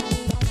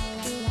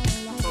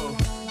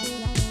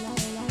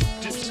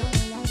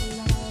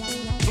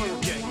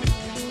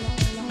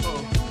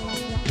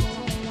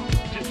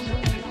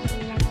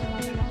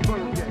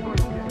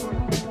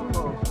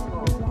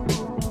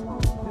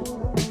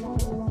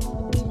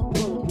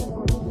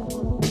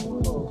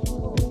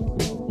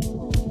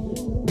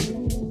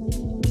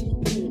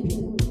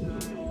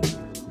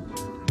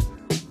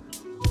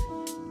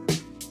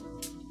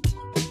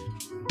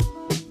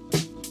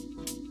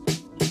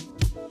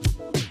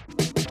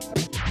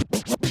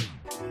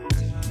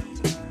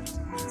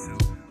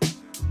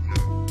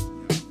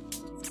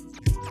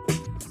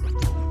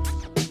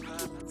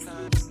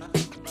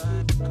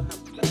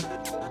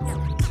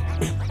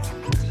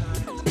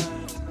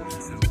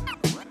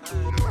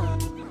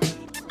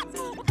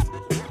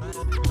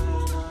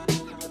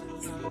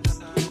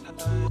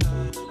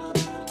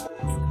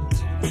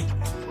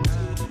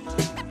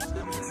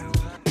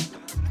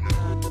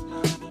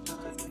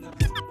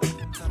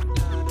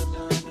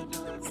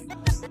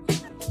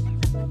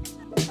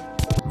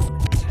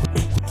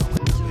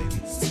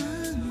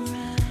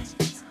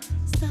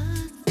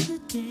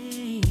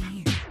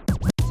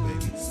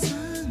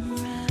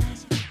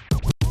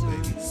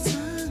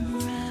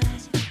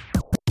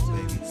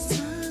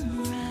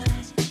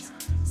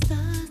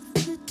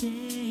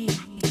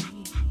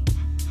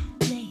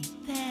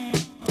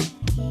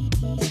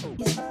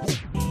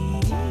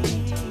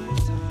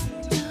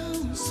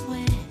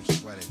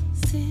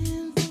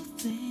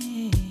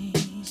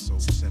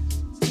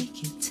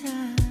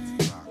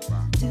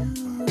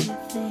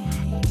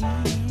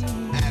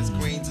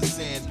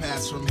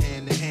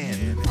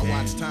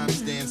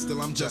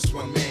 I'm just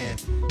one man.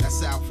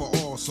 That's out for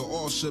all, so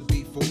all should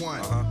be for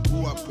one.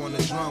 Grew up on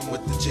the drum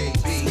with the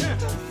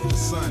JB. The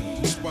son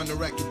who spun the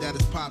record that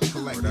his pops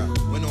collected.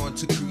 Went on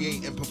to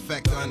create and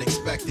perfect the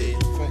unexpected.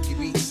 Funky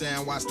beat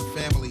sound, watch the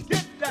family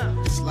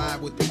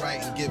slide with the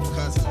right and give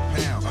cousin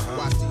a pound.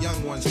 Watch the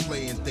young ones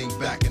play and think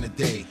back in the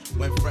day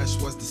when fresh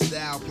was the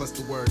style plus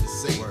the word to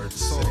say.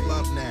 It's all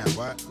love now.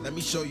 Let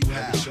me show you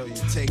how.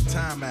 Take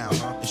time out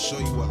and show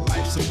you what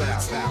life's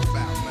about.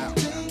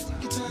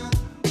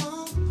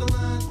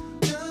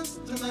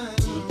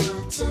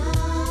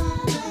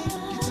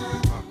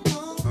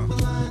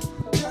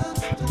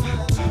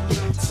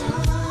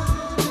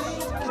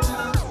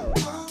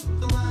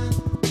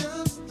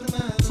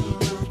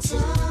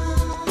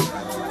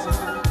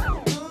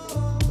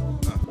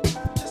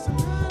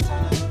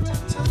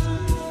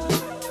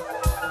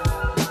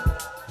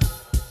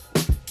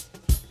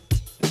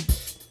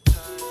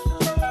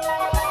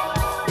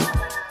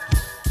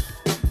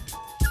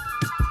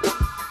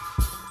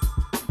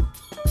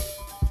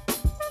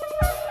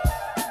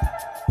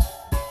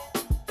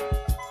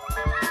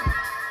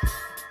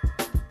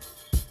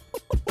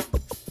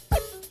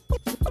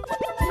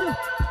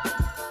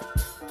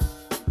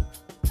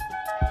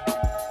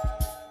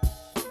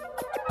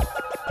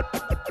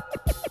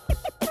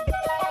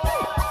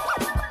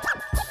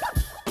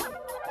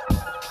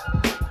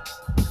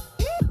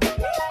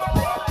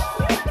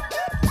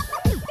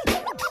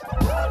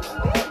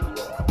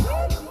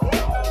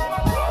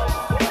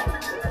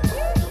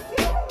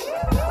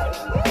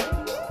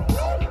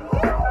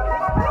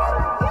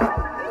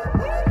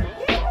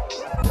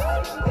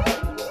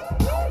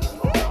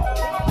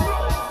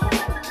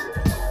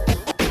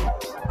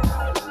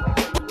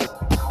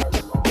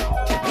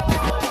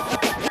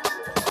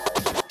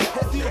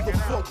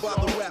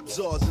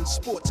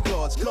 Sports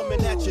cars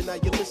coming at you, now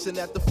you listen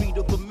at the feet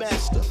of the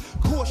master.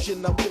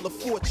 Caution, I will a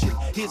fortune.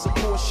 Here's a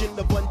portion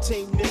of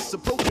untamedness,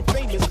 approaching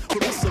famous for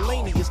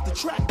miscellaneous. The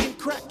track and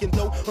cracking,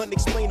 though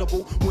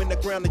unexplainable. When I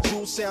ground the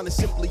jewels sound is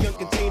simply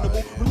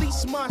uncontainable.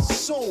 Release my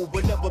soul,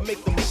 but never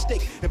make the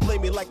mistake and play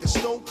me like a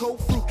stone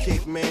cold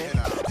fruitcake, man.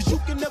 Cause you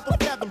can never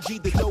fathom G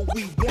the dough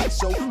we want,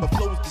 so my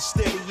flow's the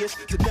steadiest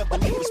to never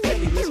leave us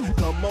penniless.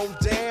 Come on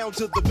down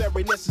to the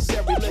very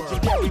necessary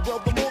legendary. Well,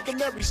 the more the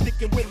Mary,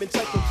 sticking women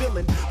type of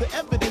villain. The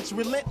evidence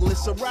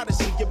relentless,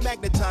 eroticy, you're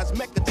magnetized,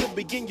 Mecca to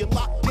begin, you're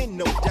locked in,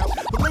 no doubt.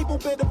 The label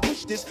better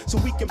push this so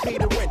we can pay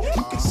the rent.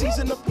 You can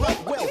season the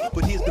pot well,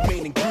 but here's the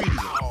main ingredient.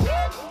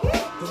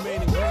 The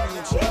main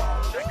ingredient,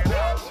 y'all. Check it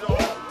out, y'all.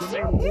 The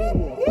main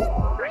ingredient.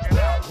 Check it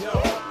out,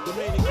 y'all. The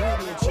main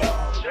ingredient,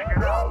 y'all. Check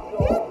it out,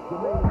 y'all.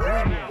 The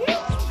main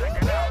ingredient. Check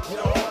it out,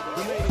 y'all.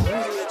 The main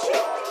ingredient,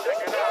 y'all. Check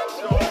it out,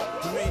 y'all.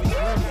 The main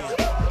ingredient.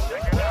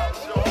 Check it out,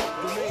 y'all.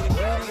 The main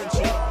ingredient,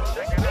 y'all.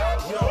 Check it out,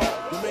 y'all.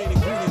 The main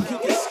ingredient.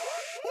 Kick it.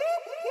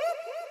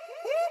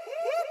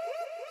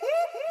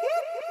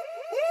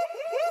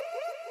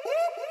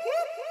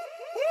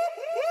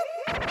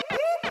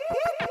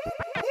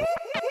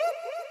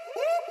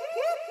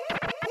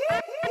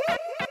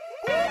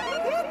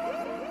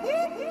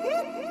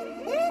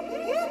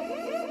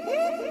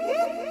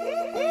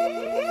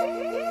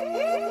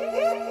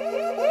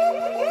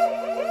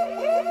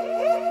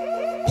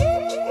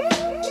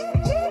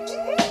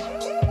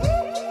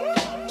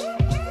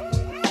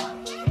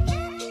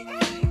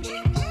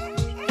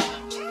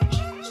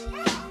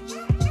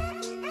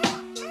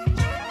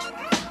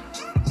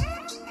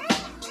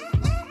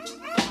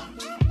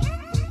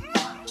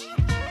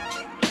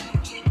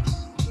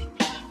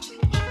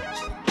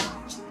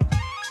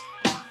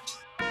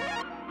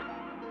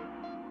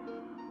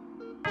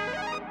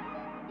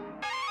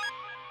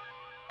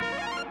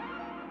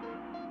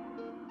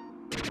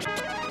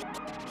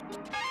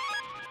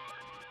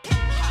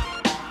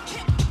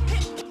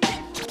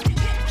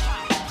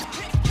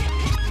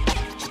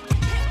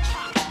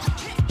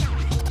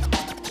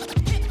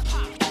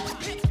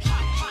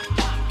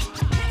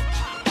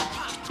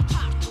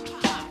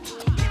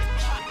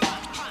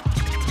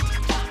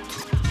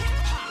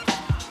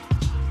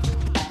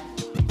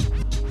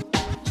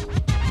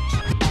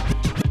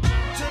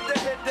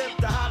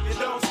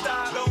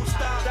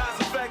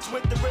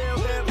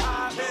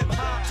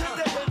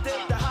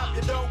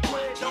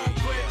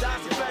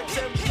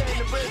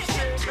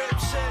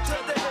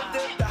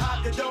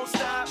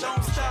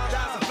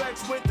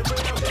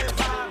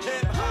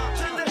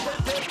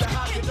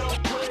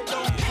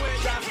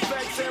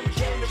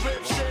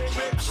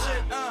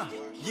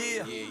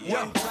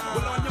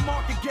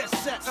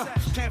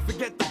 Can't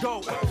forget the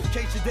goal. In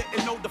case you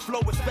didn't know, the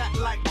flow is fat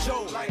like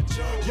Joe.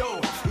 Yo,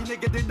 you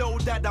nigga didn't know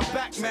that I'm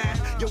back, man.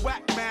 You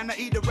whack, man. I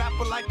eat a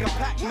rapper like a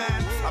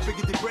Pac-Man. I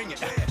figured they bring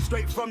it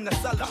straight from the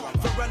cellar.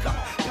 Varela,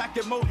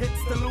 packing more hits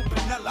than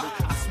Lupinella.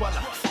 I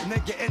swallow,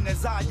 nigga in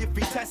his eye. If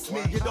he test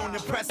me, you don't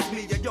impress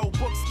me. Yo,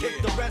 books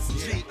kick the rest,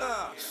 G.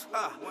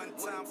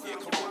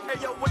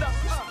 Hey, yo, what up?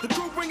 The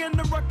crew bringing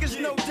the ruckus,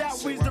 no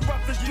doubt. We's the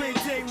roughest dream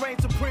team, reign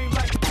supreme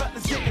like the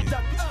Cutlass getting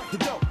ducked. The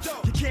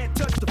dope, you can't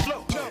touch the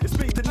flow. It's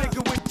me, the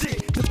nigga with G,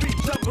 the beat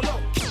double O.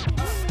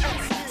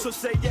 So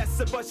say yes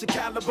and bust your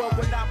caliber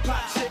when I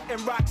pop shit and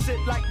rock shit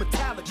like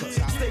Metallica.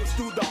 Stays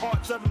through the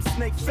hearts of them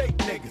snake fake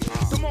niggas.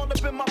 Come on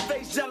up in my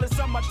face, jealous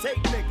of my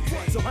tape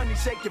niggas. So honey,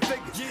 shake your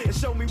fingers and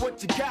show me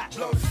what you got.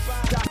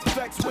 Got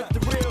effects with the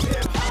real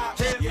hip hop.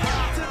 Hip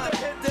hop to the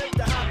hip hip,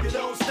 the hop you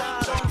don't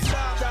stop.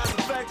 Got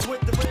effects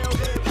with the real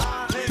hip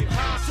hop. Hip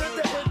hop to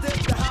the hip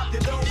hip, the hop you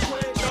don't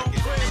quit.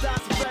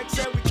 Got effects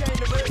and we came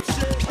to rip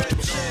shit.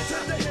 To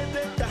the hip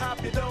hip, the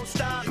hop you don't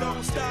stop.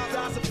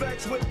 Got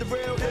effects with the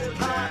real hip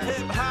hop.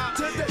 Hip hop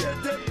to the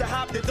hip hip, the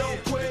hop you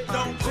don't quit.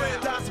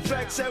 Got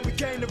effects and we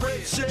came to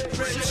rip shit.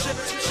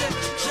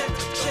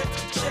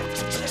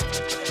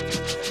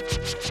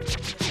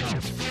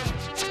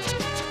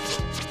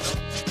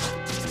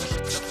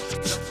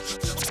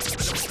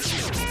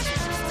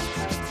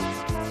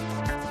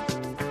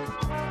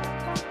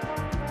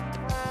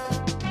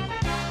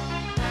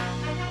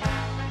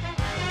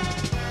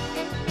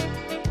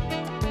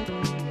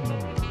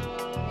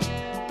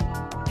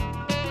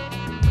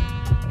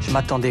 Je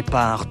m'attendais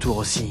pas à un retour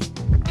aussi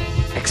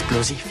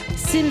explosif.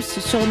 Sims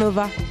sur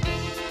Nova.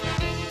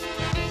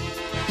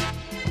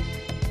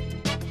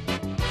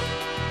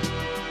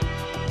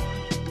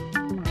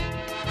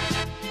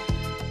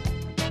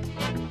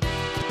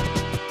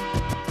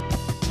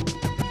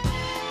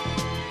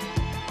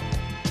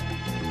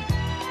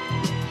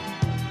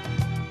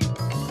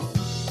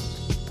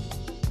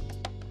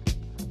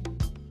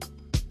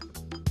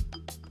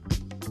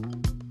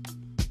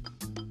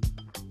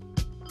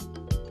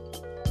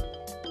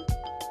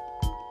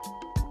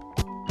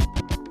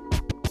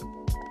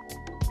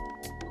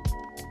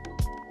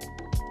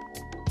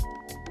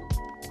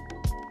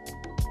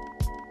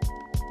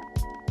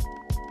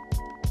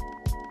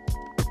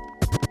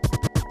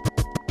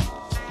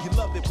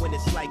 When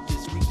it's like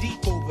this, we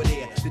deep over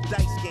there. The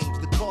dice games,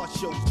 the car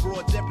shows,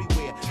 broads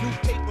everywhere.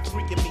 Newspaper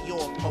freaking me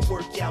off, my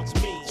workout's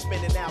me.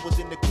 Spending hours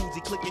in the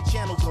koozie, clicking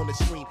channels on the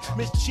screen.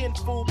 Miss Chin,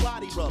 full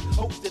body rub,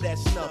 hosted at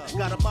snub.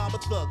 Got a mama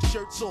thug,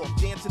 shirts off,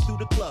 dancing through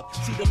the club.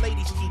 See the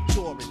ladies keep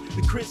touring,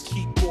 the Chris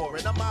keep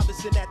pouring. I'm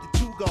obviously at the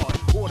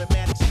 2-guard,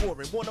 automatic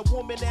scoring. Want a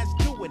woman that's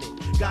doing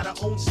it, got her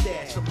own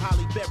stash. From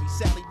Holly Berry,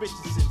 Sally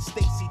Richardson,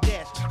 Stacey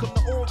Dash. Come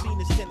to all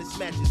Venus tennis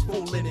matches,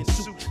 full linen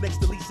suit. Next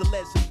to Lisa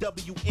Les and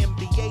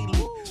WNBA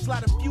loot.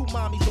 Slide a few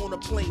mommies on a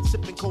plane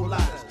sipping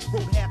coladas.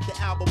 Wrote half the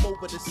album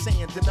over the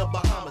sands in the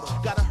Bahamas.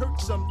 Gotta hurt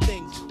some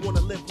things,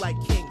 wanna live like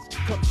kings.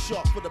 Come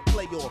sharp for the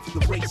playoffs, the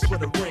race for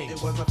the ring.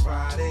 It was a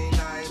Friday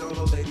night, all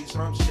the ladies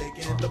from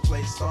shaking. The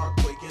place start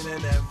quaking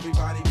and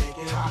everybody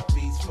making hot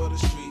beats for the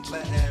street.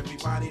 Let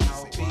everybody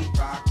know beat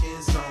rock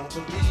is on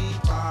the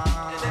beat rock.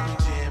 And every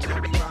jam,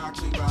 every rock,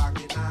 we rock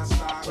it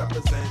non-stop.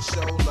 Represent,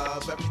 show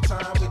love every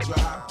time we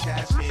drop.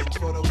 Cash in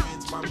for the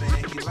wins, my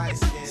man, he light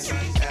skin.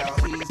 CL,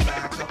 he's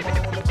back up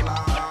on the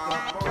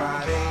block.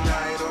 Friday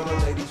night, all the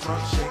ladies from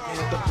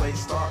shaking. The place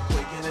start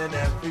quaking and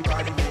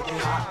everybody making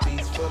hot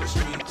beats for the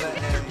street.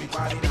 Let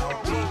everybody know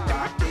beat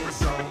rock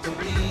is on the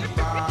beat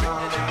rock.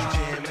 And every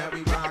jam,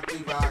 every rock, we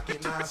rock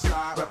it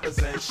non-stop.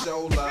 Represent,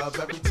 show love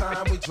every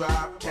time we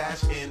drop.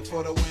 Cash in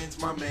for the wins,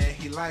 my man,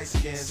 he light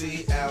skin.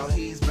 CL,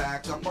 he's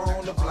back up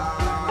on the block.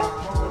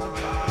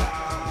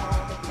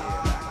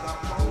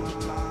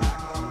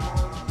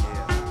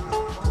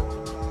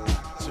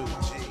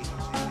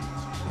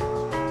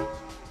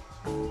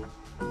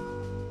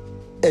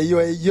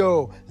 Hey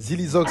yo,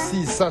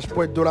 Zilizoxy, sage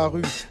poète de la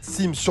rue,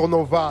 Sim sur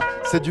Nova,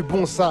 c'est du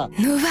bon ça.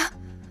 Nova.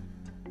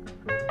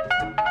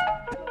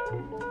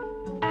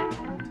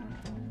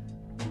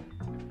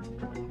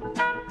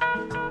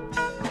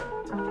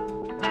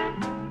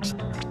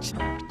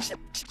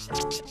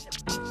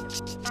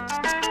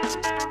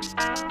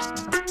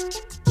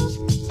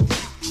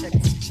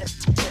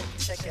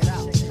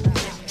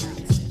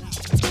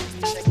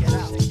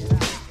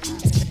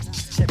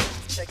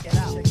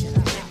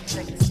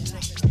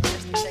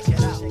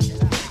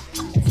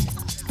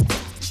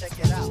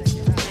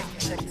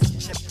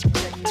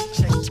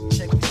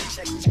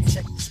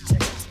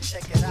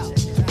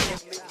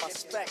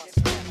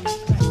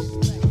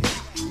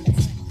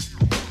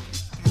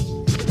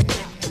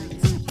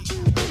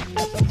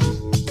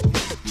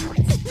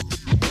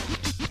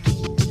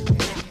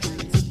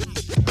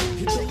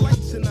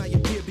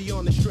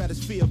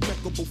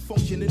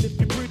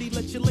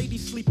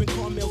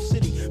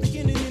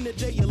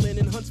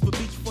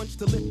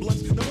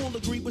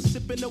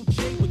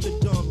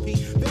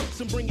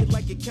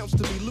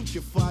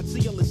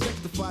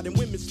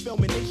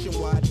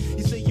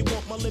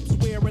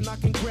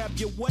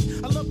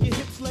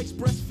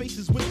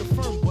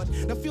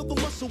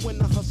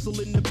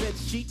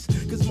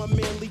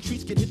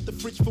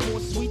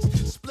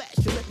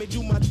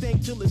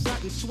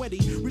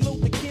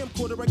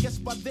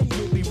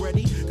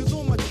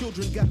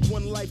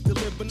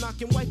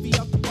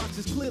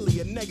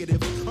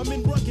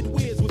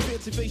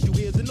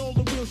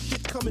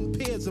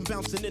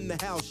 Bouncing in the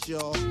house,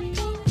 y'all.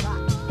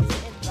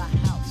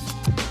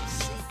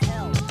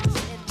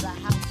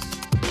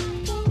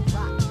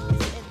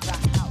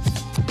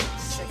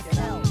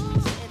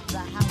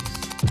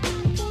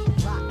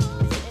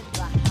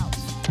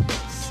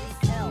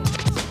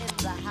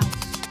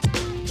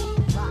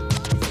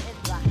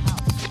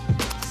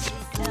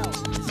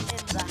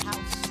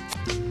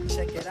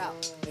 Check it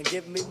out and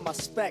give me my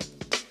spec.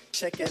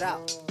 Check it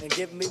out and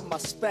give me my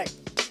spec.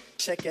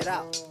 Check it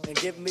out and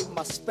give me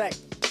my spec.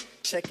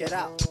 Check it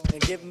out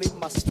and give me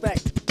my spec.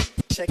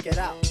 Check it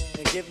out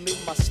and give me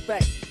my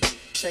spec.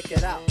 Check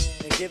it out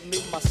and give me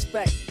my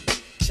spec.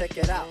 Check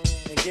it out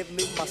and give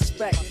me my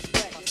spec.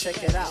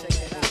 Check it out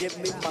and give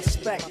me my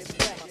spec.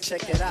 Check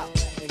it out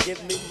and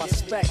give me my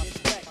spec.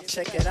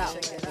 Check it out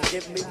and give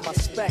me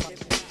my spec.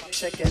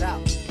 Check it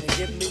out and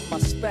give me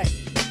my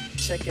spec.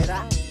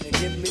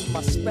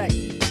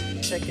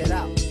 Check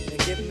it out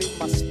and give me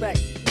my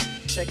spec.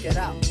 Check it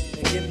out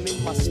and give me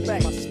my spec.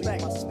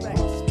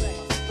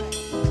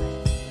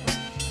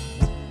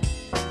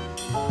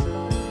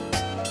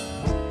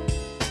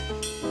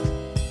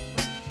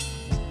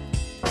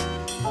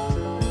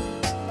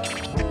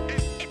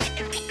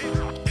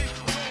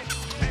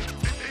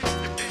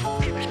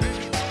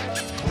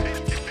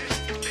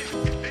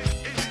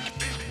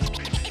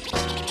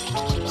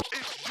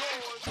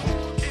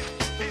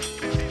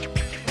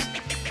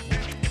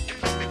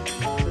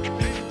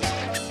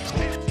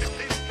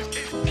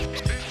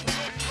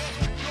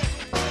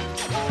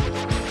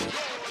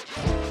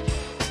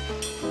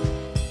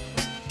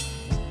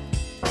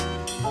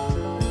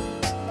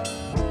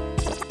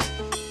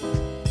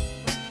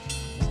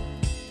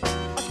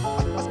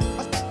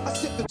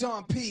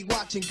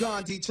 Watching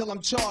Gandhi till I'm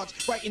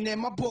charged, writing in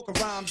my book of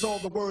rhymes all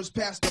the words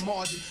past the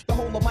margin. The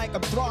whole of mic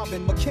I'm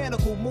throbbing,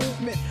 mechanical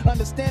movement,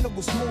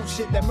 understandable smooth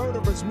shit that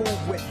murderers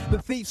move with. The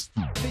thieves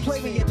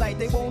play me at night,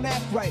 they won't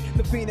act right.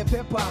 The fiend of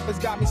hip hop has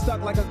got me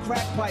stuck like a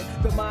crack pipe.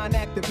 The mind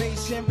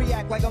activation,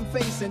 react like I'm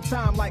facing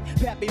time like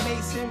Pappy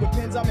Mason. With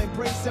pins I'm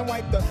embracing,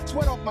 wipe the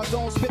sweat off my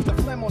dome, spit the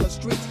phlegm on the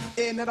streets.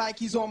 In the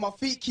Nikes on my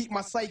feet, keep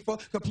my cipher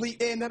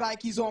complete. In the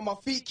Nikes on my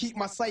feet, keep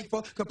my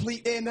cipher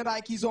complete. In the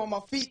Nikes on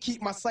my feet,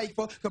 keep my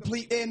cipher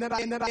complete. In the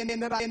Nikes on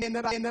my feet, keep my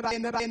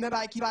cipher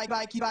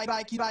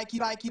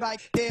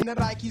complete. In the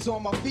Nikes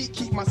on my feet,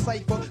 keep my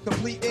cipher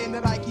complete. In the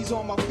Nikes on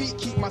my feet,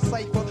 keep my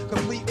cipher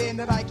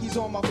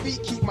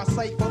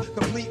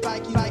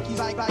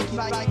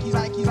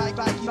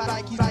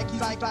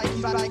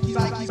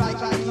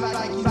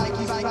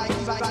complete.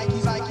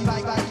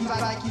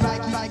 Nikes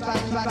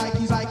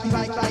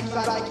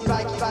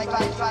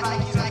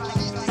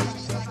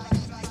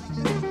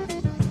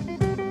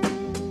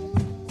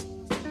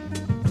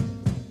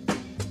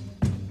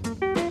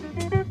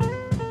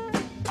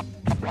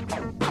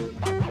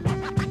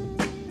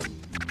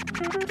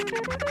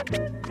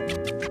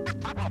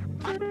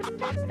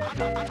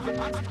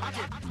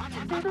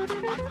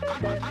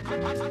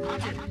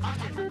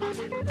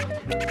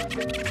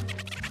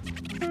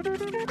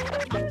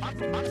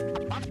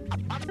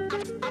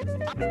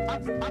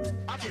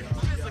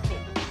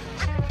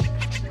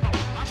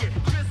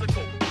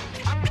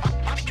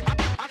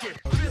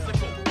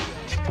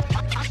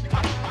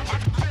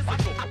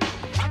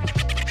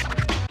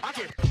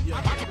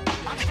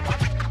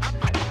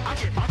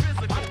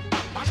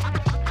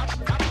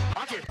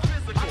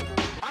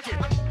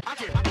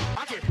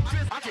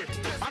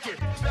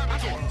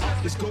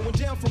It's going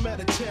down from out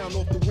of town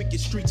off the wicked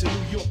streets of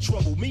New York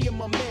trouble. Me and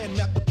my man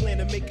mapped the plan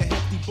to make a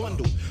hefty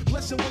bundle.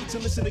 Bless and wait to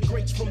listen to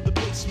greats from the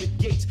basement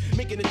gates,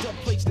 making it dub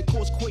plates that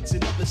cause quakes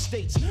in other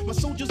states. My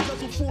soldiers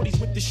guzzle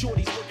 40s with the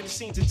shorties, working the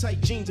scenes in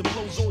tight jeans and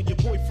blows all your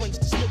boyfriends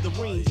to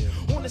smithereens.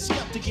 On the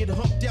scout to get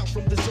humped out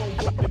from the zone,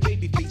 bumping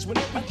baby face. When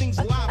everything's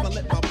live, I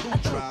let my blue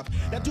drive.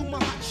 Now do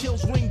my hot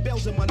shells ring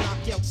bells and my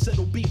knockout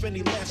settle beef.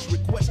 Any last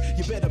request,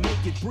 you better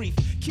make it brief.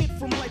 Kid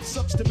from life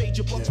sucks to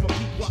major bucks. My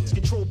beat blocks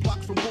control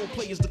blocks from role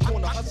players to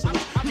corner hustlers.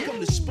 We come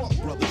to spark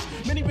brothers.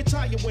 Many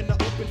retire when I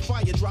open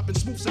fire, dropping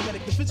smooth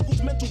Semitic. The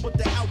physical's mental, but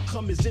the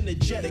outcome is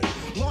energetic.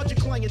 Larger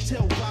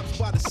clientele vibes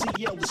by the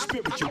CL, the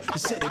spiritual. To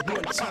set it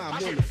one time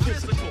on the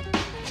physical.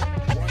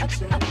 One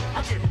time.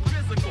 I get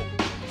physical.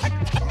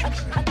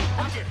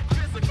 I get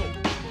physical.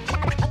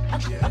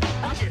 Yeah.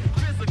 I get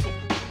physical.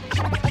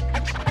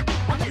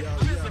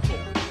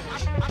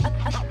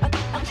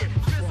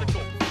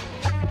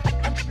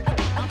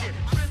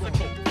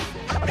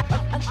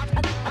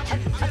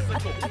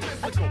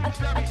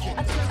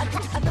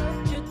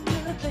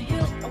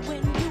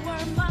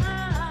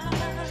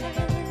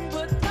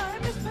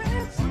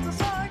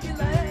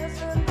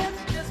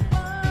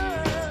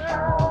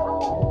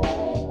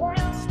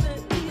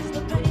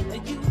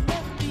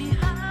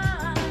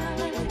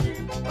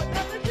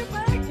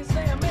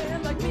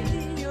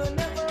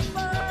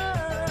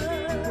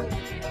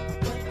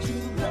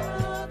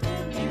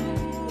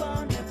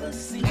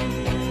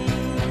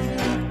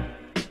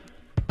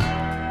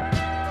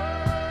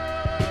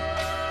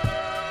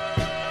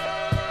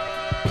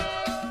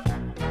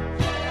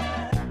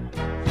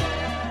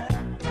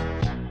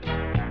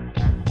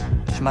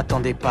 Je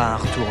m'attendais pas à un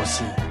retour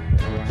aussi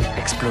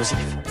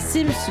explosif.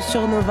 Sims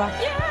sur Nova.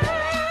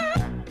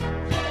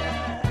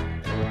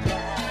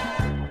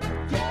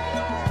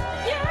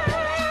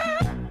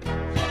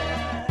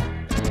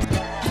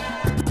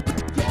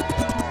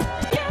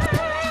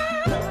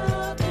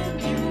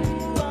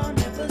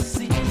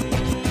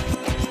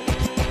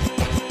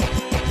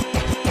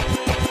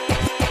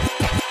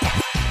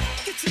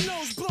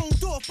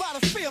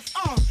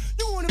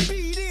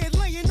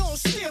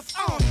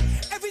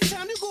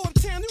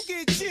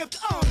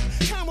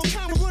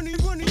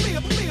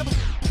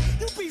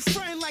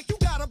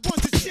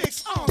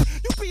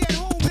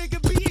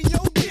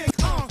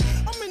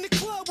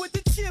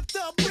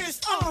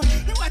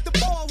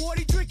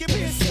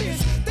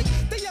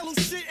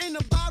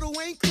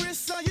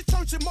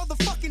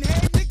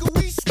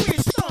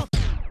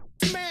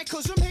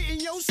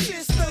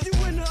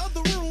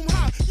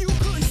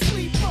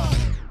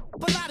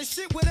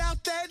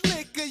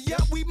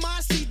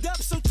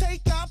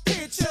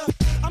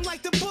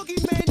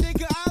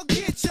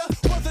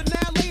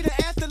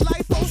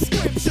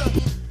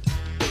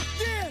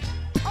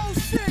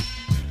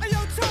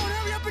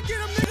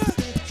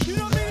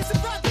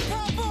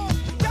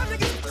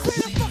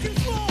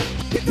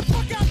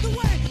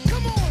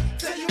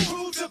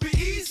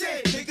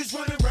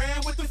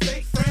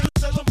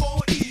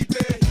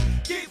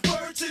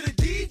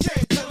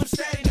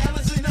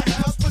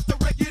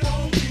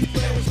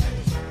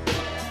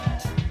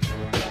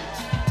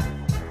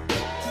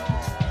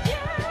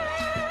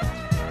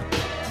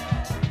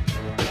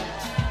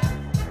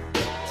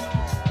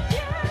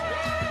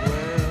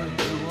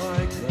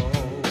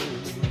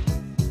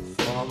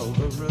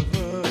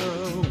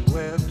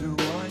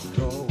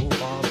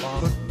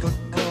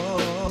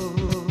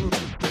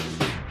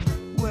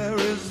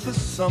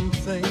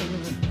 Something,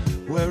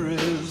 where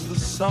is the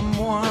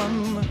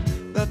someone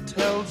that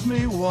tells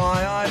me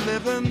why I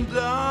live and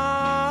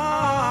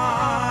die?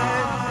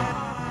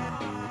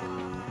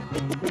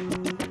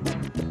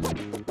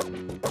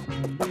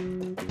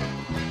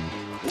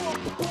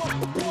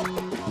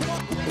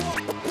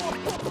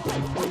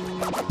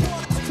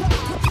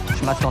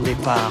 Je m'attendais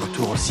pas à un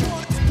retour aussi.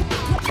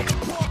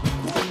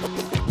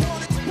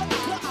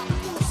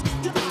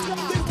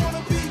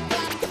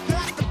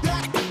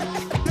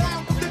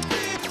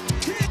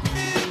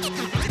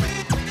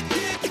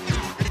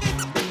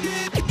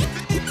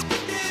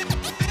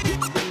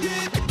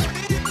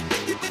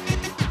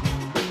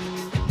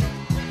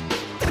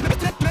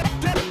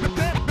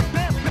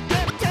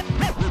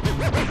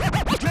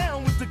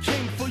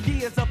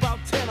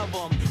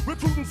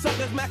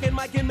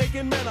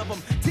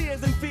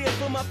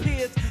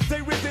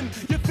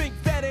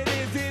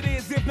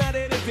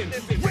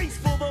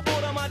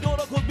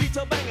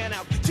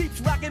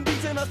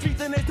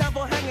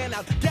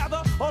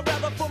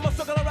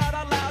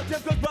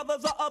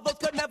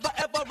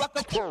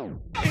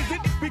 Is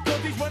it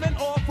because he's running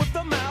off with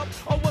the mouth,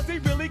 or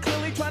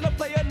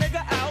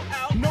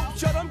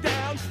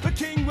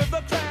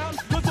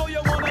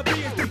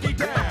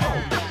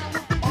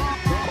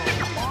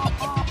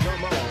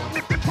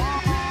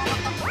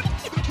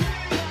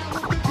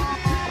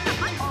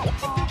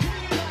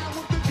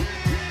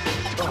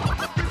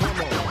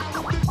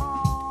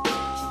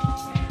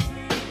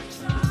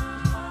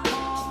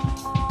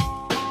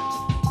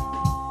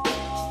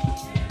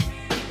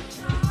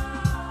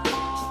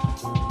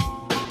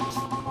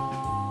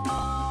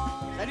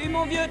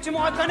mon vieux, tu me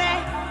reconnais?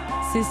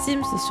 C'est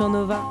Sims sur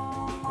Nova.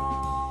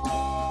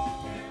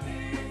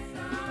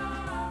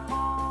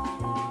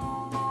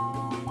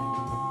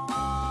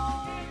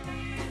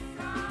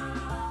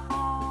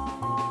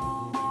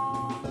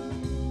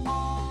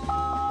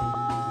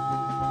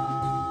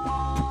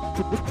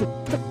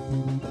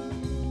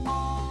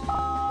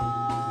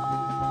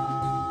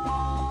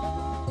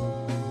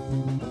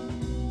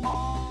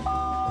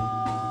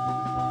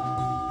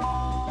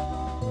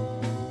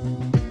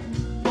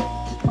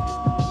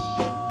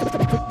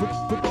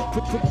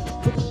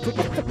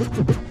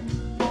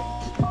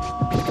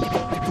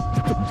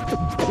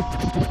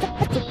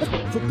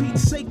 For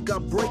Pete's sake,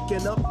 I'm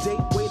breaking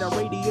update. Wait, I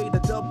radiate a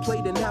dub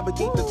plate and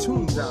navigate the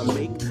tunes I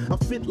make. I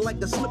fit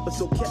like a slipper,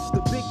 so catch the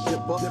big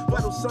dipper.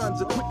 Vital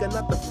signs are quicker,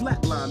 not the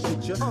flatline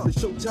picture. The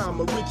Showtime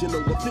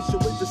original,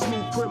 official is the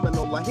smooth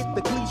criminal. I hit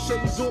the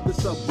cliches or the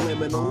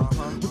subliminal.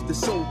 With the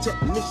soul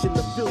technician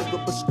to fill the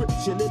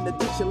prescription. In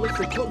addition,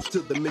 listen close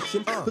to the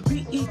mission. The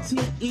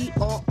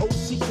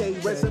P-E-T-E-R-O-C-K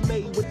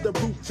resume with the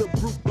root to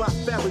brute by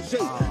Fabergé.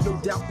 No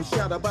doubt for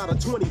shout about a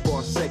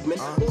 20-bar segment.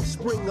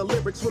 Offspring of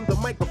lyrics when the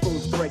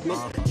microphone's pregnant.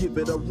 Give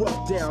it a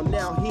rough down,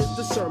 now here's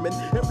the sermon.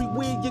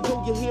 Everywhere you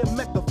go, you hear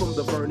Mecca from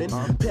the Vernon.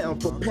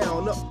 Pound for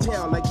pound,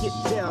 uptown, I get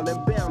down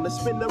and bound to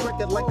spin the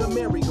record like a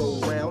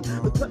merry-go-round.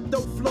 The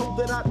cutthroat flow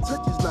that I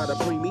touch is not a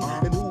preemie.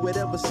 And who would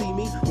ever see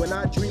me when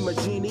I dream a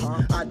genie?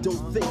 I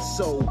don't think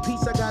so.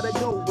 Peace, I gotta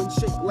go and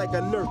shake like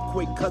an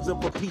earthquake, cousin,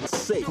 for Pete's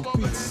sake. For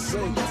Pete's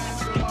sake.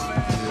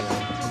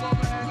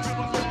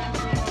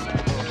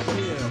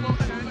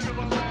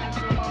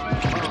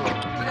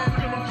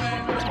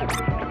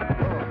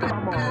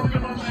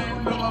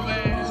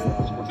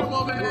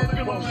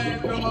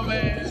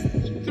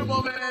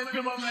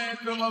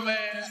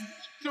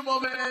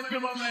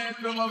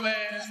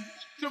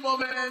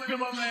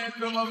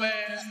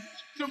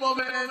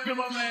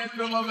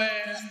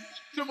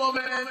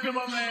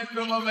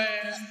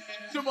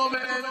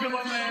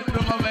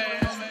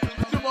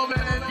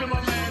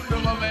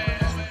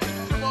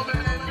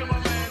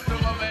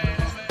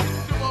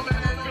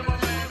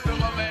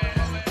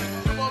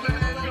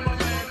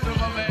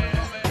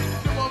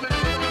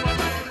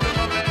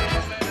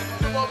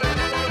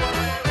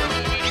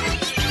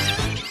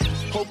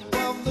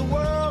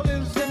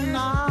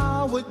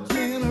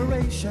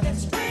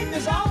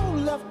 It's all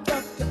left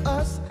up to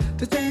us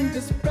to change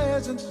this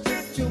present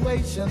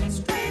situation.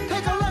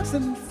 Take a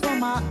lesson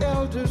from our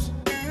elders.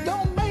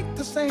 Don't make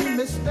the same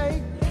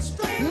mistake. Let's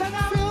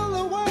fill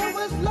the world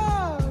with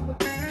love.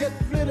 Get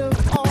rid of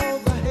all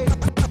the hate.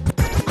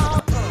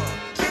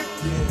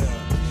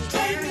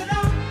 Straighten it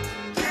up.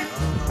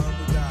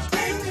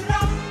 Straighten it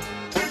up.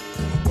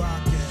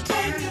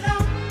 Straighten it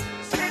up.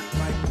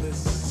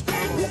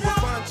 Straighten it up.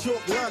 Fine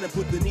chalk line and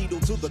put the needle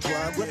to the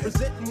grind.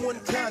 Representing one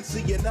kind,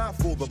 seeing eye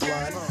for the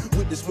blind.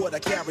 Witness what I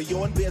carry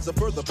on bears a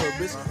further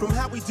purpose. From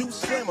how we do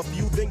slam a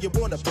few, then you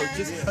wanna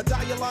purchase a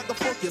dialogue of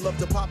funk. You love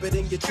to pop it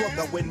in your trunk.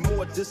 I win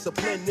more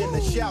discipline than a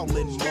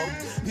Shaolin monk.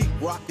 Pete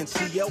Rock and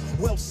CL,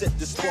 well set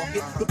to spark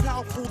it. The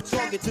powerful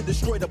target to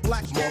destroy the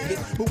black market.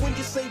 But when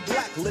you say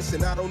black,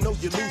 listen, I don't know,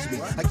 you lose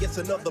me. I guess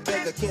another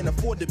beggar can't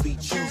afford to be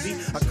choosy.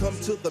 I come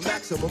to the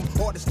maximum,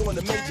 artist on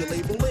a major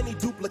label. Any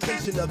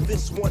duplication of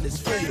this one is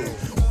fatal.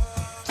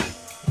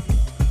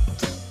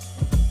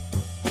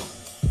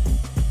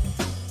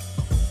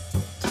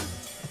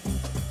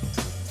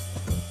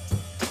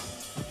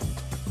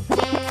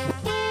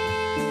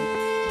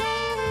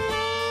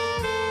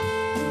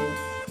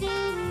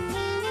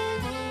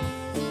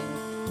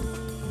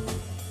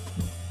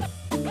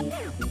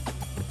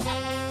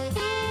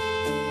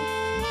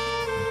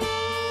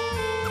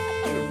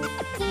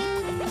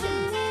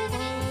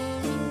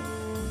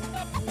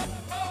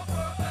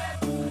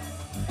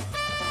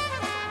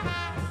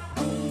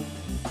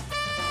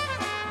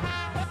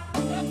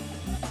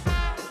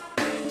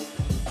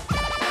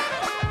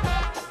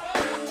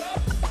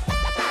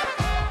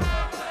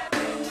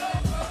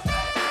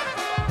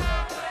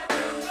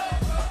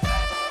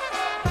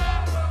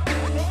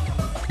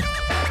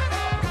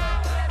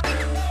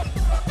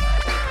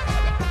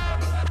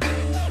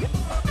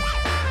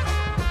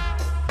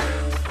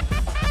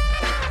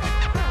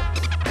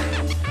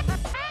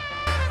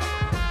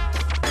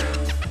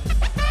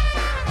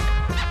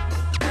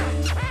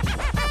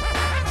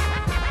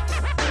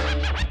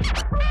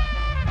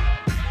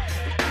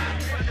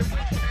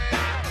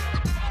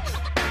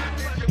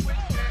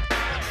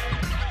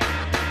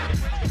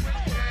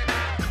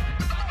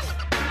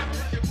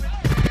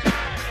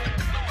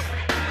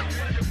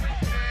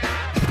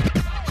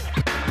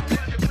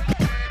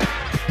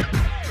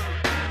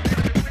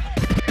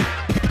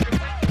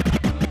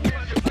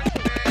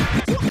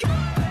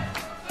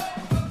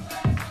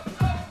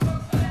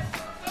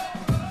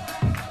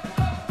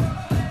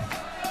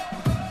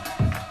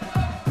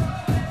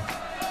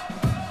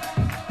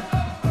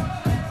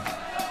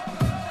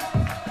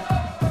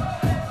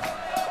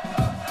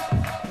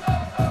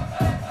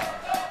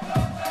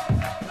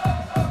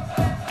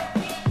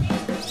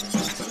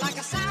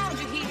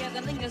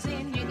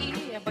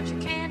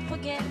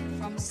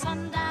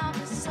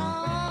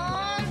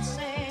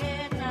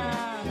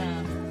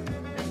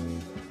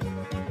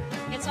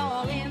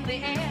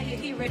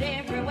 it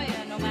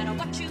everywhere. No matter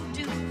what you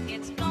do,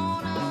 it's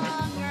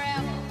gonna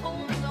grab a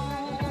hold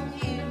on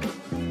you.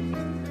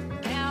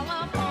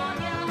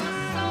 California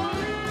soul.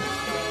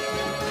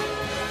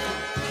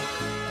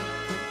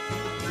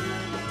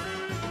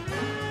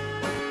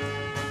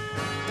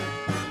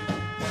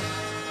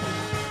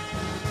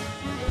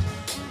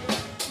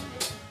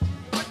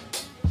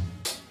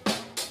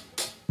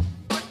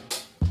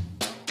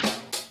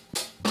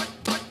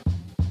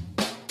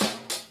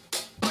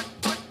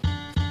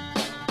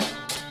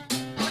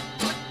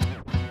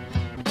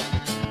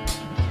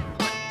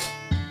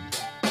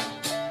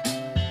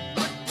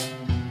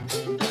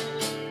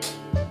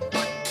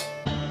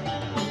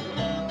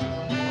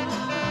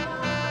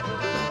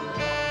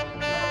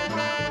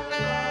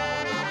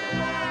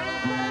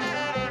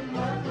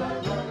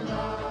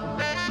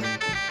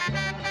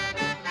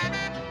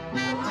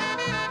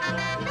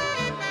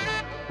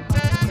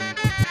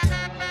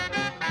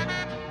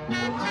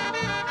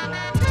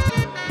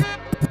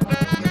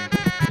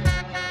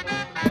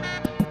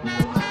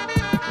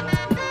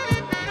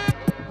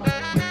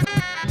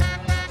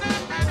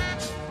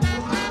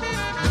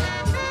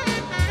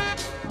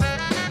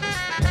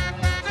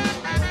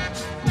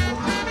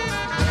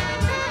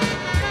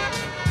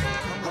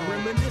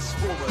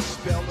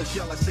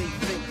 Shall I say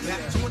think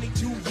back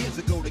 22 years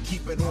ago to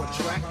keep it on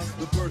track.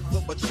 The birth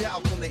of a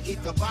child on the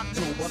 8th of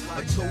October.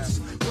 A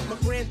toast when my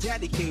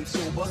granddaddy came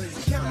sober.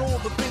 Count all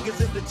the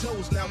fingers and the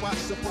toes. Now I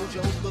suppose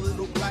you hope the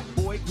little black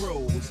boy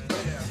grows.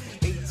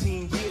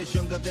 18 years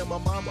younger than my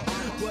mama,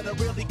 but I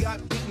really got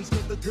beatings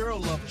cause the girl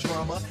loved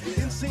drama.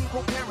 In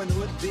single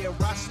parenthood, there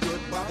I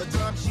stood. By the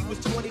time she was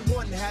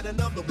 21, had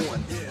another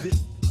one.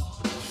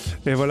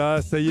 Et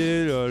voilà, ça y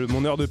est,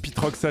 mon heure de Pete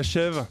Rock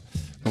s'achève.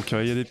 Donc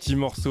il y a des petits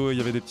morceaux, il y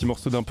avait des petits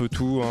morceaux d'un peu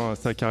tout, hein,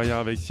 sa carrière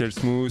avec CL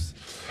Smooth,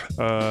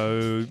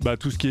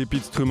 tout ce qui est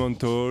Pete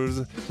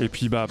Instrumentals, et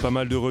puis pas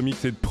mal de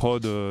remix et de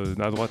prod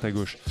à droite à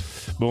gauche.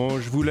 Bon,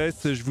 je vous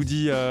laisse, je vous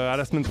dis à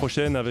la semaine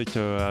prochaine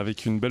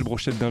avec une belle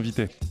brochette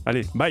d'invités.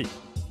 Allez, bye.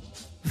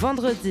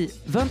 Vendredi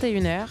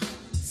 21h,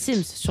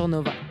 Sims sur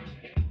Nova.